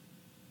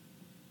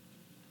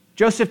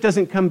 Joseph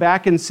doesn't come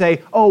back and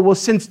say, oh, well,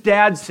 since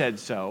Dad said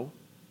so.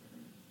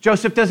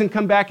 Joseph doesn't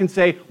come back and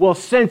say, well,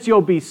 since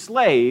you'll be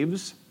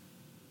slaves.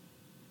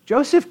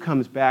 Joseph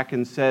comes back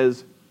and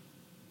says,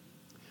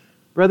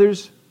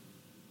 brothers,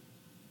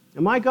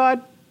 am I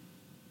God?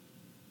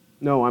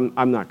 No,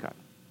 I'm not God.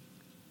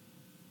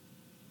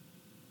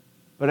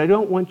 But I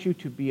don't want you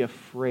to be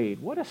afraid.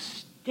 What a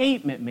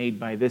statement made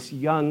by this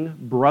young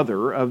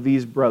brother of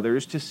these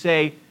brothers to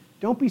say,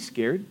 don't be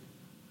scared.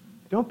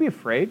 Don't be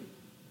afraid.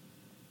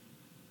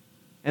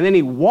 And then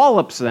he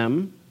wallops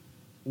them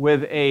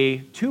with a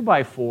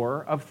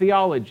 2x4 of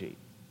theology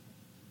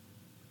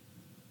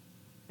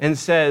and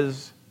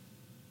says,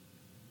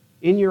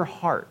 in your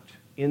heart,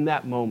 in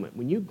that moment,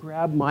 when you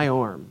grabbed my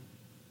arm,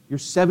 your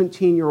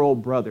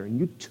 17-year-old brother, and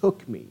you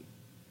took me,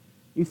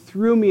 you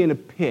threw me in a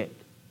pit,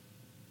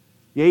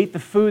 you ate the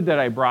food that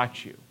I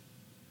brought you,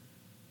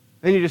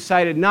 then you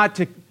decided not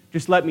to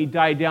just let me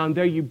die down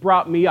there, you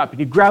brought me up, and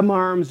you grabbed my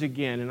arms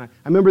again, and I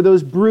remember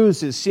those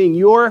bruises, seeing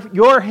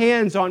your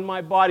hands on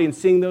my body and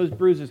seeing those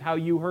bruises, how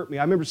you hurt me.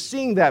 I remember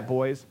seeing that,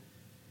 boys,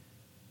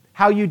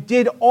 how you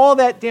did all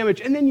that damage,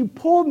 and then you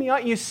pulled me out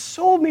and you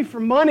sold me for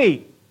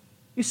money.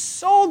 You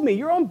sold me.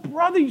 Your own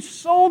brother, you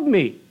sold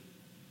me.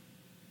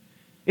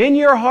 In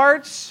your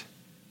hearts,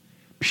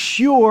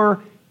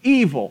 pure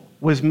evil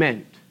was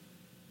meant.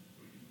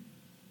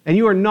 And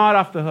you are not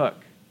off the hook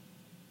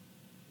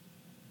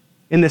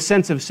in the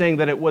sense of saying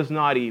that it was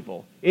not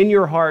evil. In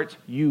your hearts,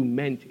 you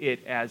meant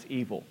it as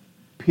evil,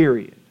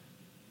 period.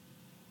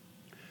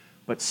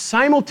 But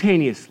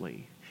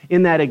simultaneously,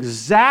 in that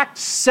exact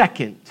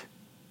second,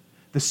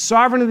 the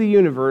sovereign of the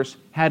universe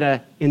had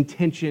an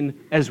intention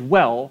as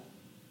well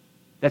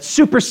that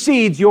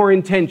supersedes your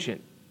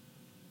intention.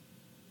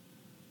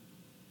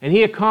 And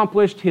he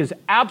accomplished his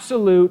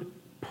absolute,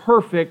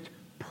 perfect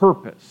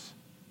purpose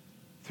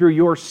through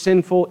your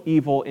sinful,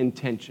 evil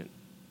intention.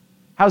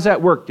 How's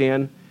that work,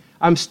 Dan?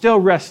 I'm still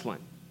wrestling.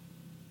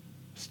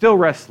 Still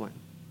wrestling.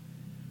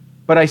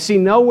 But I see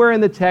nowhere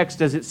in the text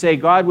does it say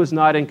God was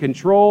not in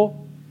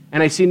control,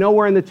 and I see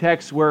nowhere in the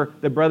text where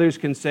the brothers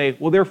can say,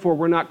 well, therefore,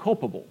 we're not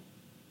culpable.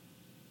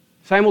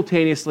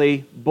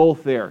 Simultaneously,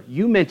 both there.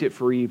 You meant it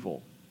for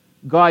evil.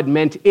 God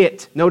meant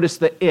it. Notice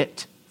the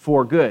it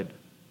for good.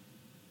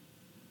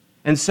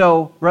 And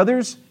so,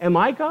 brothers, am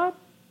I God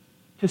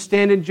to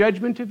stand in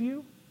judgment of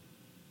you?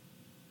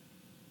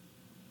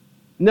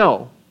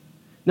 No.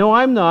 No,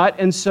 I'm not.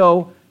 And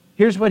so,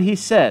 here's what he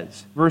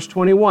says, verse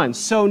 21.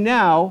 So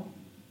now,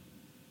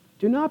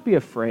 do not be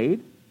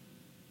afraid.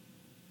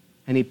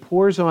 And he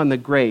pours on the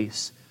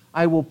grace.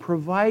 I will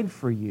provide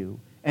for you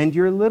and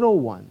your little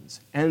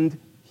ones. And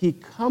he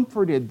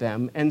comforted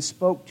them and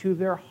spoke to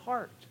their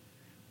heart.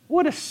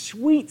 What a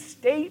sweet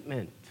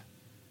statement.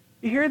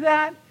 You hear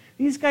that?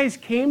 These guys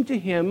came to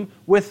him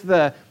with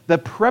the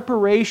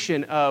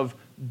preparation of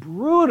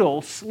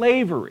brutal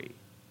slavery.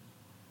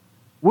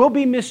 We'll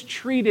be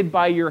mistreated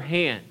by your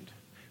hand.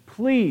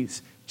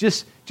 Please,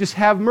 just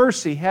have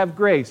mercy, have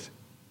grace.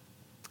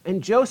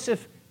 And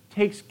Joseph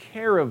takes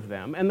care of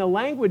them. And the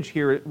language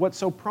here, what's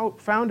so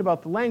profound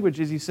about the language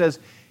is he says,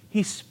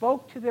 he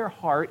spoke to their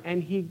heart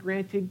and he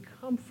granted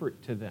comfort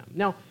to them.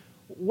 Now,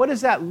 what does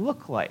that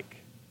look like?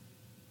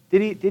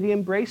 Did he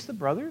embrace the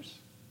brothers?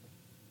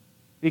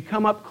 Did he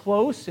come up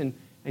close and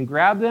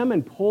grab them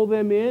and pull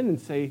them in and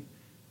say,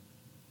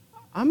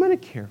 I'm going to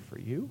care for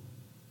you?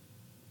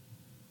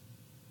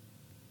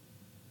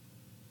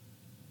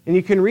 And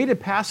you can read a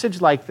passage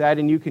like that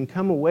and you can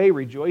come away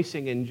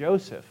rejoicing in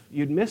Joseph.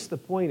 You'd miss the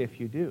point if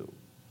you do.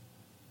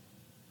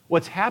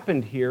 What's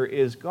happened here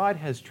is God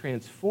has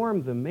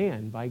transformed the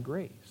man by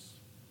grace.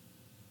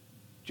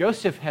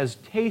 Joseph has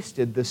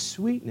tasted the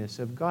sweetness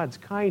of God's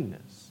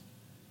kindness.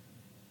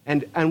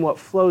 And what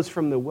flows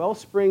from the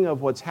wellspring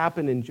of what's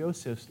happened in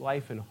Joseph's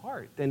life and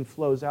heart then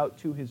flows out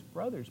to his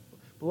brothers.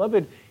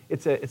 Beloved,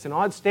 it's an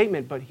odd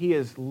statement, but he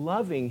is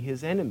loving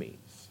his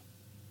enemies.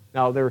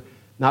 Now, they're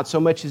not so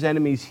much his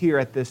enemies here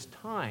at this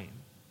time.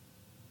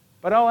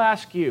 But I'll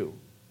ask you,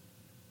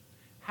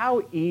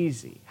 how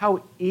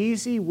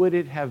easy would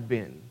it have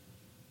been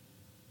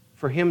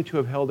for him to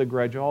have held a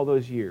grudge all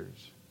those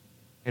years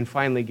and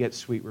finally get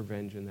sweet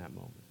revenge in that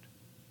moment?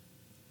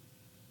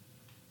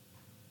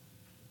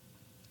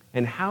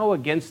 And how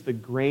against the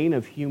grain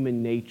of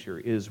human nature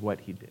is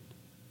what he did?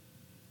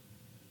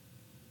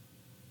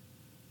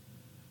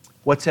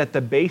 What's at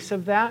the base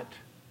of that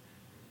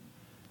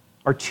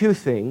are two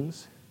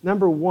things.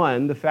 Number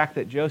one, the fact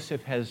that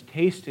Joseph has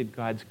tasted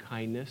God's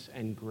kindness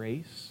and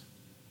grace.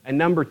 And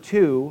number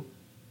two,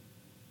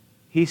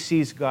 he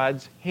sees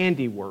God's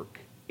handiwork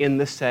in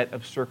the set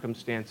of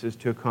circumstances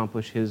to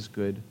accomplish his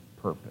good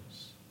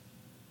purpose.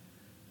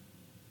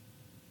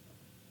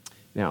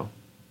 Now,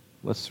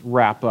 let's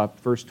wrap up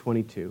verse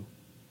 22.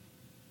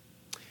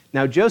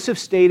 Now Joseph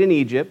stayed in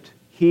Egypt.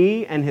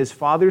 he and his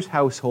father's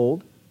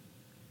household,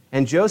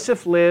 and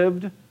Joseph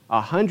lived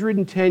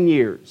 110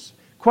 years,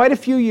 quite a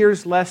few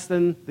years less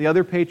than the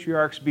other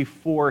patriarchs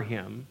before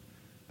him,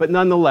 but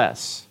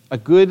nonetheless, a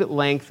good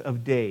length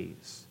of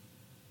days.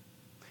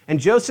 And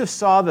Joseph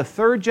saw the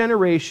third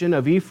generation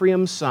of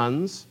Ephraim's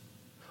sons,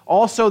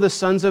 also the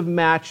sons of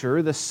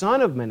Machir, the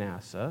son of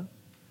Manasseh,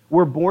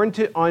 were born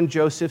on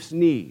Joseph's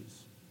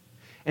knees.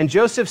 And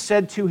Joseph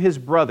said to his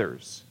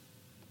brothers,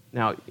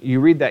 now you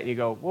read that and you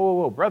go, whoa, whoa,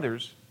 whoa,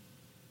 brothers,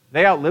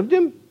 they outlived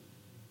him?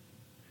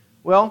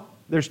 Well,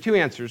 there's two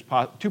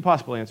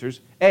possible answers.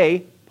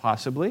 A,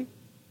 possibly.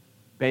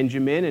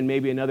 Benjamin and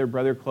maybe another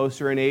brother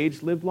closer in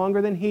age lived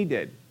longer than he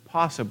did.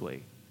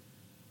 Possibly.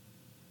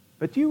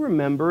 But do you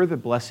remember the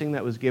blessing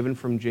that was given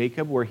from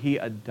Jacob where he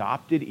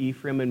adopted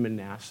Ephraim and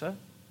Manasseh?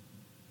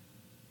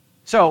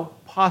 So,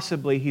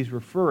 possibly he's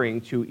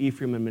referring to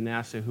Ephraim and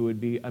Manasseh, who would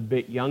be a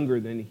bit younger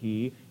than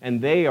he, and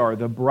they are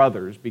the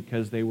brothers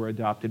because they were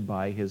adopted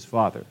by his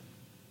father.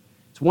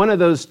 It's one of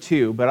those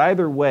two, but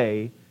either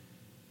way,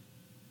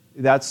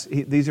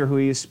 these are who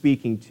he is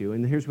speaking to.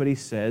 And here's what he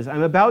says,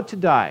 I'm about to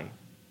die,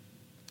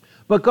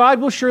 but God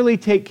will surely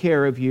take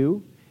care of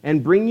you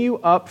and bring you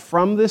up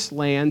from this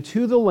land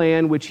to the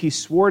land which he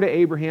swore to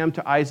Abraham,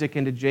 to Isaac,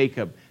 and to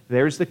Jacob.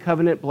 There's the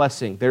covenant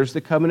blessing. There's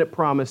the covenant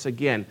promise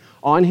again.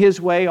 On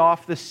his way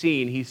off the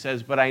scene, he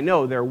says, but I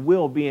know there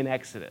will be an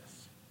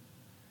exodus.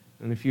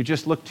 And if you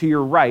just look to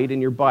your right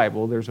in your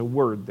Bible, there's a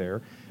word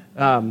there,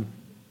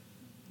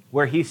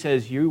 where he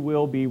says, you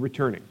will be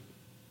returning.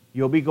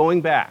 You'll be going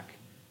back.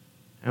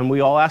 And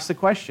we all ask the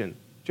question,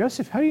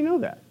 Joseph, how do you know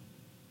that?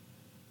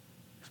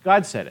 Because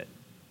God said it.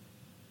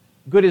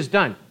 Good is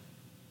done.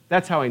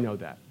 That's how I know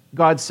that.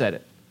 God said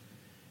it.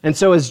 And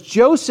so as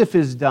Joseph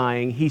is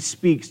dying, he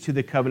speaks to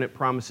the covenant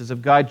promises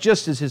of God,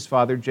 just as his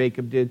father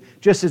Jacob did,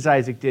 just as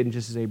Isaac did, and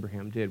just as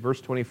Abraham did. Verse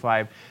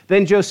 25,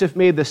 then Joseph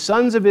made the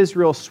sons of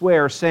Israel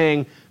swear,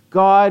 saying,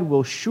 God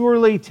will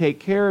surely take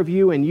care of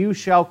you, and you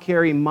shall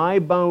carry my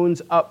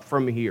bones up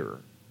from here.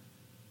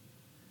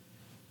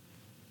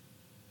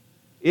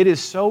 It is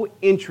so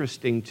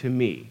interesting to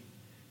me,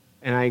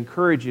 and I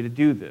encourage you to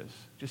do this.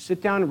 Just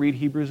sit down and read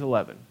Hebrews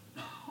 11.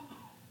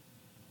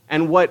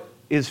 And what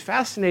is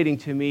fascinating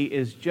to me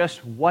is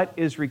just what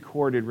is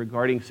recorded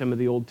regarding some of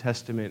the Old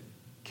Testament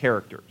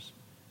characters.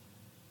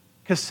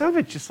 Because some of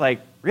it's just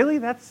like, really?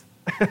 That's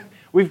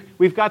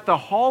we've got the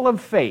hall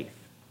of faith,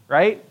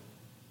 right?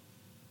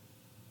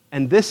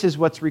 And this is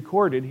what's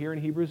recorded here in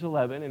Hebrews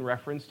 11 in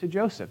reference to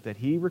Joseph, that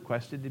he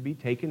requested to be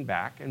taken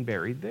back and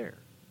buried there.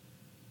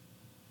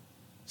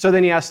 So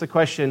then he asks the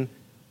question,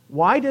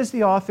 why does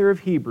the author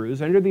of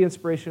Hebrews, under the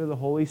inspiration of the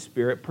Holy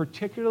Spirit,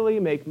 particularly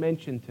make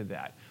mention to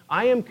that?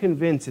 I am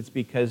convinced it's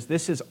because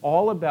this is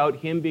all about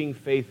him being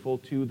faithful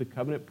to the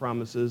covenant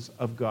promises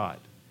of God,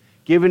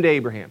 given to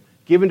Abraham,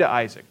 given to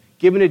Isaac,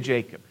 given to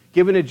Jacob,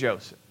 given to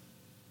Joseph.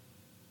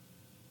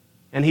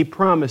 And he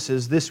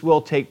promises this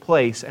will take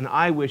place, and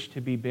I wish to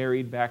be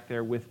buried back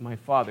there with my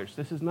fathers.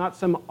 This is not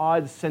some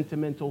odd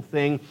sentimental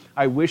thing.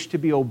 I wish to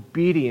be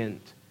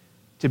obedient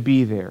to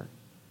be there.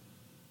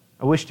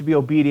 I wish to be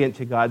obedient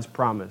to God's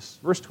promise.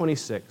 Verse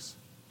 26.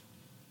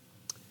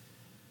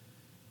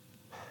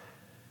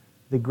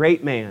 The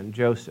great man,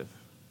 Joseph.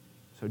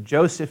 So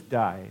Joseph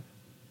died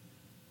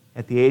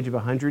at the age of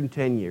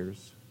 110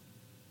 years,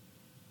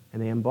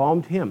 and they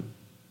embalmed him,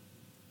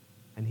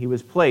 and he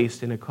was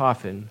placed in a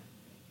coffin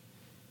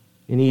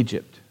in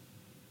Egypt.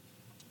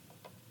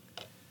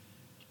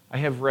 I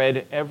have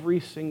read every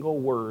single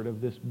word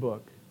of this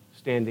book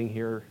standing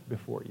here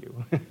before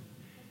you.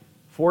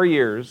 4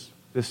 years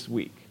this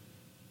week.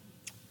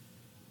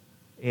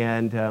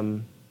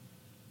 And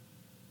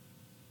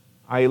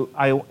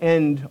I'll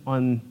end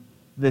on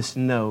this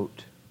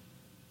note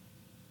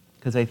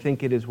because I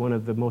think it is one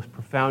of the most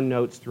profound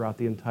notes throughout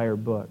the entire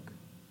book.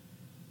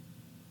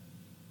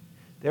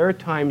 There are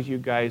times, you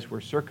guys,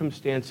 where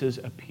circumstances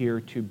appear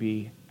to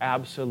be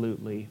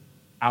absolutely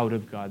out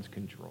of God's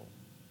control.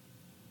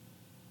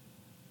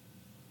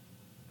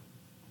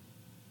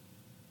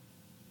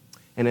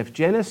 And if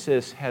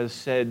Genesis has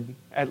said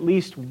at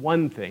least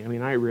one thing, I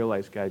mean, I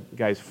realize,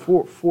 guys,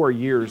 4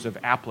 years of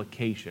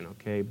application,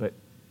 okay, but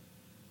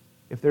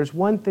if there's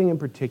one thing in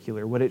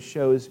particular, what it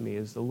shows me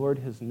is the Lord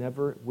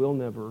will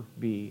never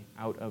be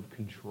out of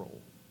control.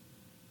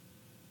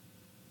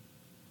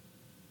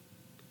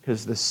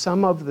 Because the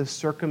sum of the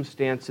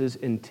circumstances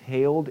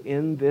entailed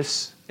in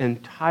the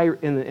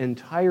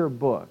entire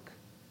book,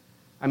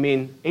 I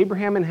mean,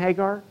 Abraham and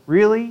Hagar,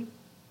 really?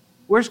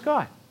 Where's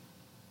God?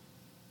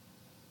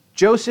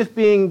 Joseph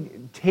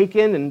being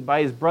taken and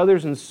by his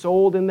brothers and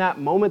sold in that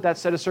moment, that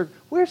set of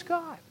circumstances, where's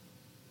God?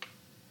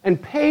 And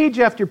page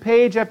after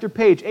page after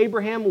page,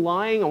 Abraham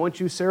lying, I want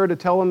you, Sarah, to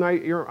tell him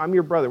I'm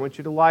your brother. I want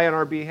you to lie on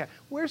our behalf.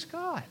 Where's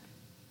God?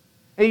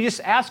 And you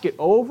just ask it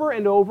over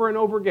and over and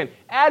over again.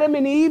 Adam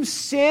and Eve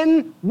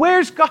sin,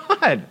 where's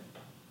God?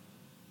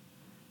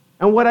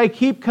 And what I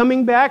keep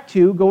coming back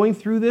to, going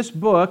through this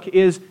book,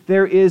 is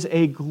there is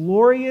a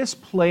glorious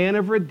plan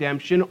of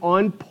redemption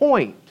on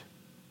point.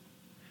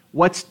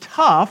 What's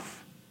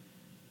tough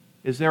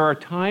is there are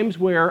times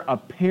where a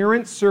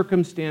parent's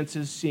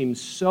circumstances seem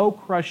so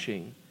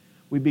crushing,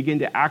 we begin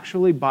to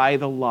actually buy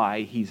the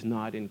lie he's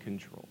not in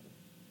control.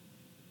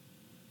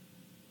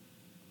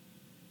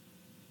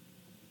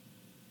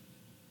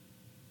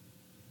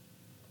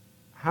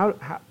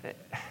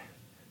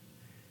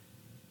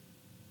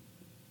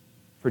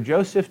 For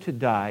Joseph to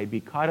die, be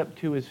caught up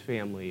to his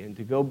family, and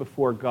to go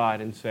before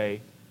God and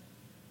say,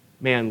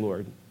 man,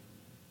 Lord,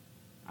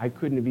 I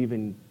couldn't have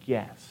even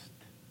guessed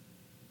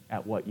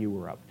at what you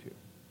were up to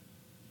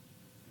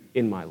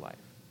in my life.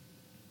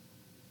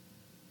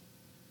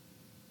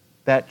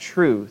 That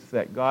truth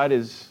that God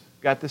has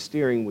got the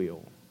steering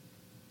wheel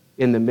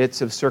in the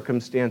midst of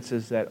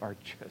circumstances that are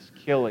just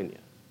killing you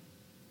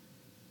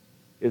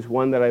is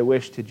one that I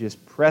wish to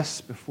just press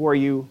before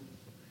you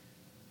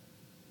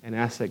and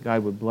ask that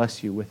God would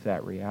bless you with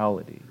that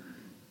reality.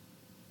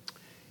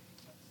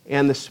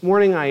 And this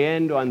morning I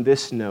end on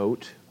this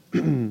note.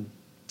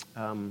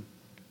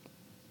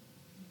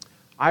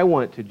 I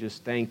want to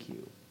just thank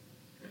you.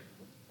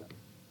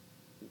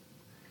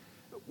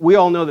 We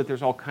all know that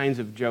there's all kinds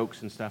of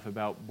jokes and stuff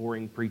about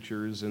boring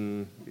preachers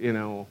and,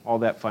 all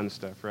that fun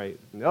stuff, right?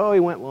 Oh, he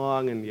went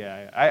long, and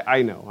yeah,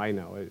 I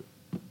know.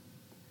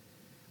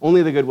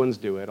 Only the good ones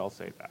do it, I'll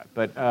say that.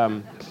 But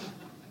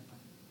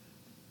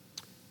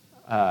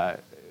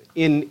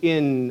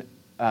in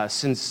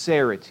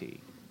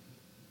sincerity,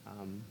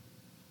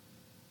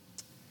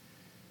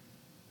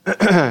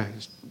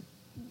 just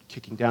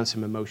kicking down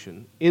some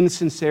emotion. In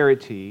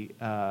sincerity,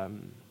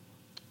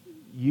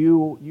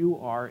 you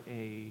are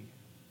a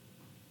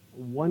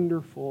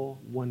wonderful,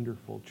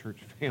 wonderful church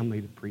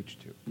family to preach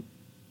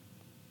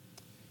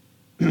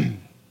to.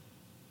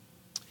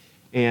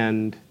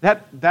 And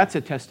that's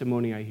a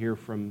testimony I hear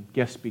from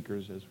guest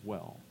speakers as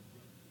well.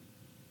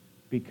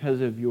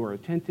 Because of your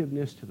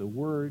attentiveness to the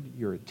Word,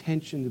 your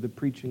attention to the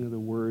preaching of the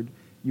Word,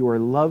 your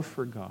love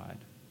for God.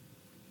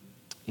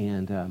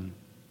 And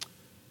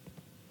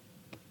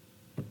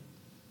I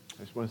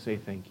just want to say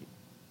thank you.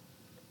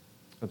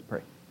 Let's pray.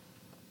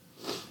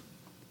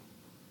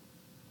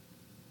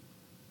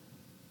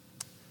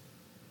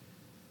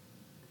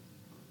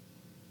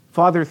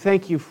 Father,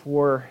 thank you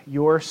for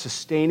your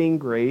sustaining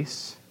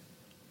grace,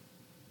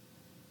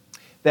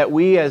 that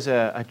we as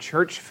a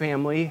church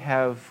family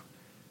have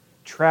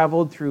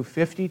traveled through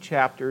 50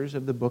 chapters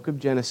of the book of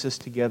Genesis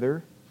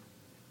together.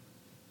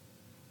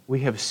 We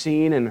have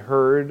seen and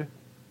heard,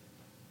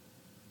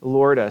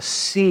 Lord, a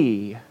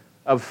sea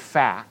of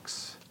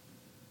facts.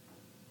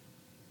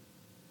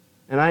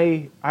 And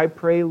I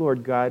pray,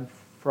 Lord God,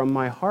 from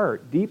my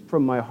heart, deep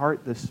from my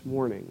heart this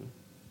morning,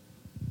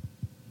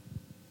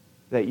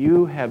 that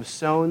you have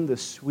sown the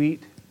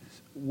sweet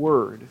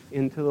word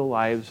into the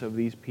lives of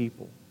these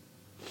people.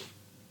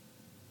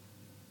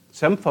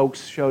 Some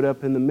folks showed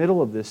up in the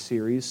middle of this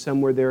series, some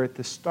were there at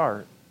the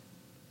start.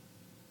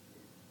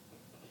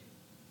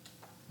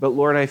 But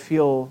Lord, I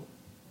feel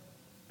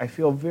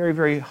very,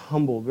 very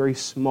humble, very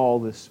small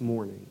this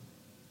morning.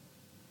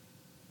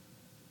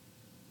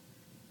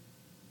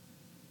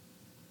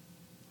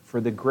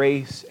 For the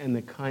grace and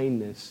the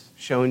kindness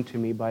shown to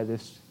me by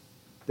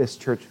this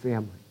church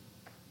family.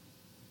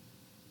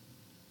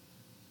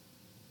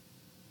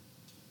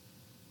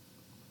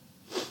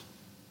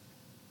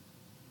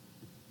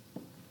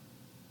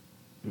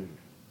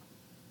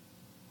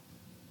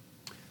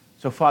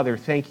 So, Father,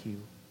 thank you.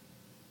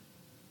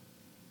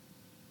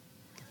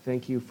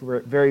 Thank you for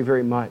very,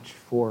 very much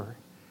for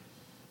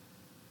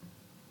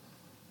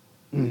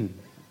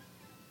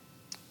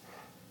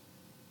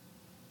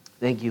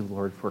thank you,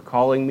 Lord, for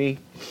calling me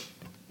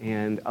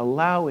and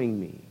allowing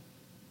me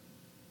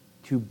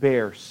to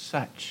bear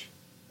such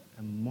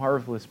a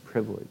marvelous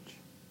privilege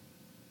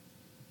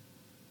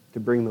to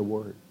bring the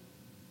Word.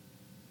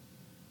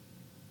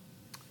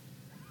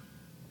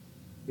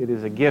 It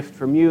is a gift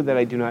from you that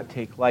I do not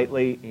take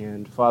lightly,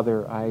 and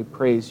Father, I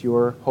praise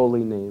your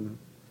holy name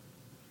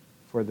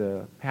for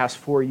the past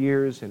 4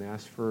 years and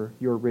ask for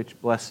your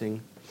rich blessing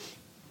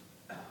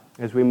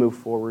as we move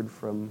forward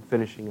from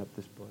finishing up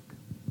this book.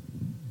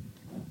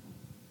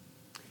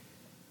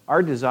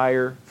 Our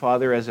desire,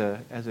 Father, as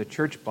a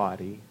church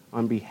body,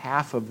 on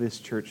behalf of this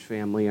church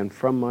family and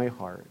from my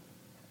heart,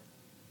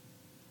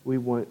 we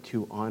want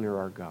to honor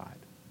our God.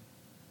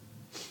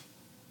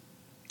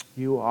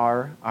 You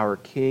are our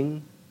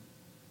King.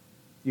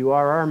 You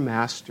are our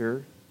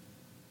Master.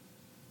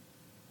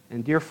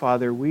 And dear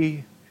Father,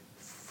 we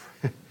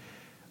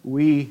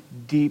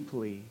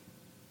deeply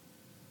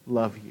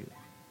love you.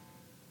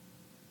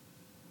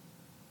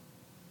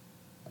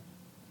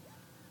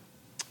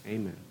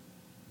 Amen.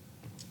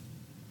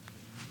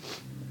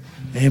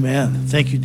 Amen. Thank you.